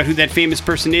figure out who that famous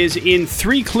person is in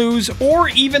 3 clues or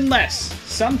even less,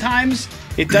 sometimes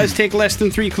it does take less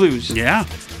than 3 clues. Yeah.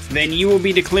 Then you will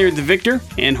be declared the victor,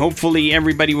 and hopefully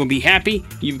everybody will be happy.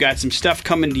 You've got some stuff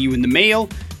coming to you in the mail.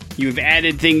 You've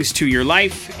added things to your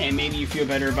life, and maybe you feel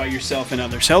better about yourself and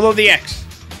others. Hello, the X.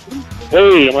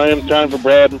 Hey, am I in time for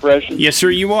Brad impression? Yes, sir,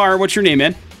 you are. What's your name,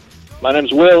 man? My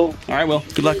name's Will. All right, Will.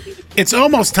 Good luck. It's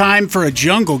almost time for a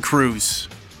jungle cruise.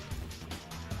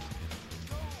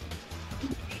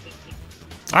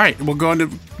 All right, we'll go on to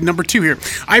number 2 here.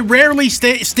 I rarely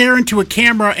stare into a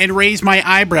camera and raise my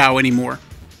eyebrow anymore.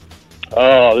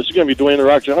 Oh, this is going to be Dwayne The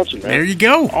Rock Johnson, man. There you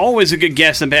go. Always a good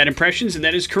guess on Bad Impressions, and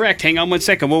that is correct. Hang on 1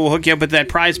 second. We'll hook you up with that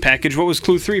prize package. What was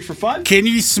clue 3 for fun? Can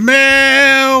you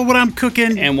smell what I'm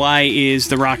cooking? And why is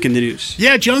The Rock in the news?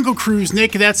 Yeah, Jungle Cruise,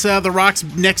 Nick. That's The Rock's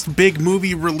next big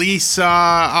movie release.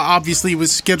 Obviously, it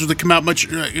was scheduled to come out much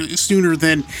sooner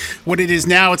than what it is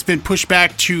now. It's been pushed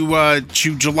back to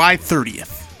July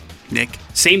 30th, Nick.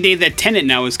 Same day that Tenet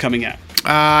now is coming out.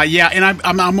 Yeah, and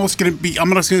I'm almost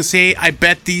gonna say I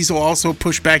bet these will also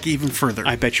push back even further.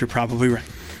 I bet you're probably right.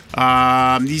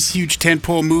 These huge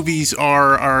tentpole movies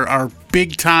are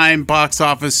big time box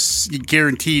office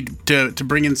guaranteed to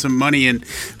bring in some money, and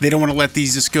they don't want to let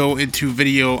these just go into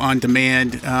video on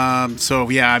demand. So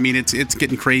yeah, I mean it's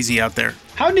getting crazy out there.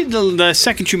 How did the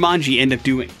second Jumanji end up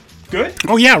doing? Good?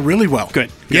 Oh yeah, really well. Good.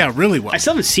 Yeah, really well. I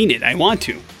still haven't seen it. I want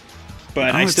to.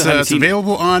 But I still haven't it's seen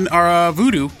available on our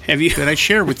Vudu. Have you? That I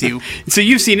share with you. So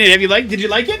you've seen it. Did you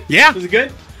like it? Yeah. Was it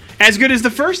good? As good as the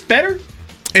first? Better?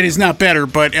 It is not better,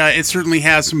 but it certainly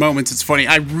has some moments. It's funny.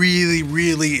 I really,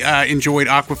 really enjoyed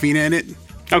Awkwafina in it.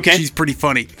 Okay. She's pretty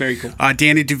funny. Very cool.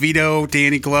 Danny DeVito,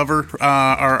 Danny Glover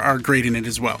are great in it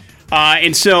as well.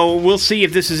 And so we'll see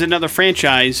if this is another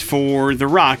franchise for The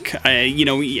Rock.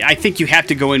 I think you have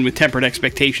to go in with tempered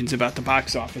expectations about the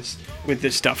box office with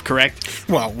this stuff, correct?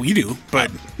 Well, we do,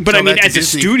 but I mean, as a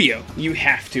studio, you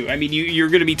have to. I mean, you're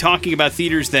going to be talking about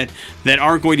theaters that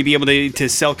aren't going to be able to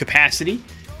sell capacity.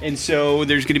 And so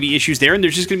there's going to be issues there, and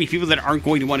there's just going to be people that aren't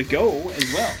going to want to go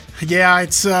as well. Yeah,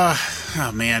 it's,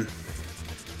 oh man.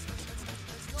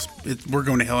 We're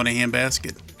going to hell in a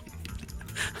handbasket.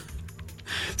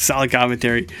 Solid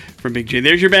commentary from Big J.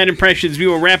 There's your bad impressions. We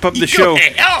will wrap up the show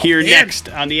here next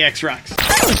on the X Rocks.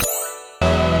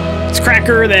 It's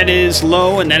Cracker, that is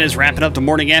Low, and that is wrapping up the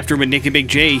Morning After with Nick and Big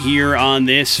J here on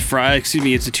this Friday. Excuse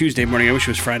me, it's a Tuesday morning. I wish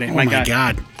it was Friday. Oh my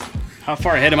God. How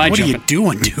far ahead am I jumping? What are you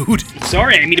doing, dude?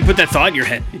 Sorry, I didn't mean to put that thought in your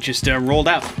head. It just rolled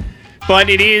out. But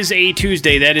it is a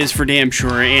Tuesday, that is for damn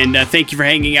sure. And thank you for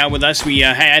hanging out with us. We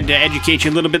had to educate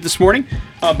you a little bit this morning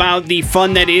about the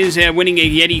fun that is winning a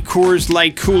Yeti Coors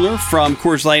Light cooler from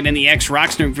Coors Light and the X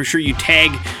Rocks. And for sure you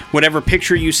tag whatever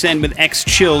picture you send with X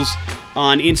Chills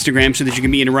on Instagram so that you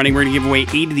can be in the running. We're going to give away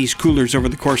 8 of these coolers over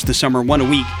the course of the summer, 1 a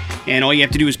week. And all you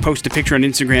have to do is post a picture on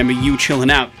Instagram of you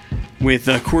chilling out with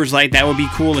Coors Light. That would be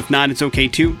cool. If not, it's okay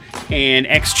too. And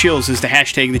X Chills is the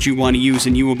hashtag that you want to use,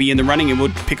 and you will be in the running, and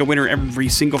we'll pick a winner every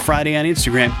single Friday on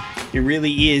Instagram. It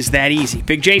really is that easy.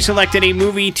 Big J selected a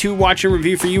movie to watch and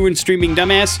review for you in Streaming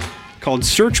Dumbass called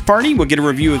Search Party. We'll get a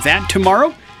review of that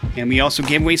tomorrow. And we also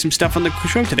gave away some stuff on the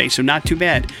show today, so not too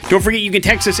bad. Don't forget, you can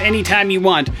text us anytime you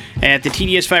want at the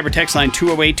TDS Fiber text line,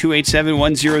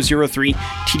 208-287-1003.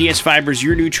 TDS Fiber is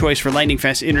your new choice for lightning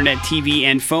fast internet, TV,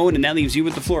 and phone, and that leaves you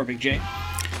with the floor, Big J.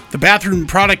 The bathroom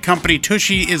product company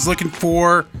Tushy is looking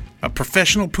for a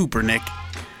professional pooper, Nick.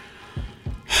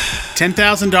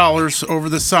 $10,000 over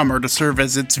the summer to serve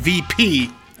as its VP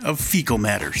of fecal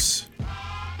matters.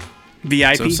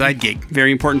 VIP. So side gig.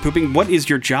 Very important pooping. What is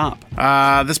your job?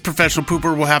 This professional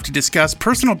pooper will have to discuss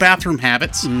personal bathroom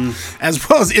habits, as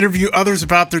well as interview others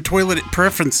about their toilet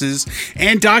preferences,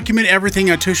 and document everything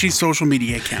on Tushy's social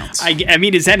media accounts. I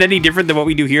mean, is that any different than what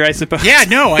we do here, I suppose? Yeah,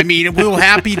 no, I mean, we're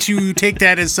happy to take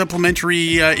that as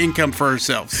supplementary income for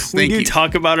ourselves. We Thank do you.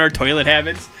 talk about our toilet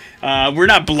habits. We're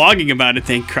not blogging about it,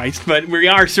 thank Christ, but we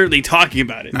are certainly talking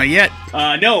about it. Not yet.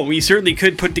 No, we certainly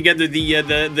could put together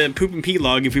the poop and pee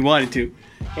log if we wanted to,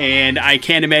 and I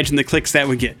can't imagine the clicks that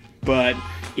would get. But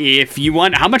if you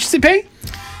want, how much does it pay?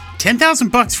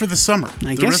 $10,000 for the summer.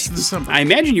 I the guess rest of the summer. I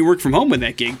imagine you work from home with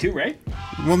that gig too, right?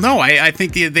 Well, no, I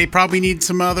think they probably need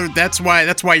some other. That's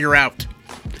why you're out.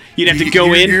 You'd have to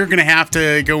go in. You're gonna have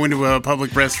to go into a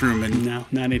public restroom and No,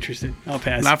 not interested. I'll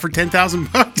pass. not for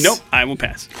 $10,000. Nope, I will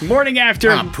pass. Morning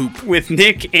After poop. with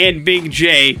Nick and Big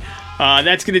J.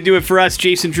 That's going to do it for us.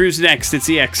 Jason Drew's next. It's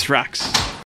the X Rocks.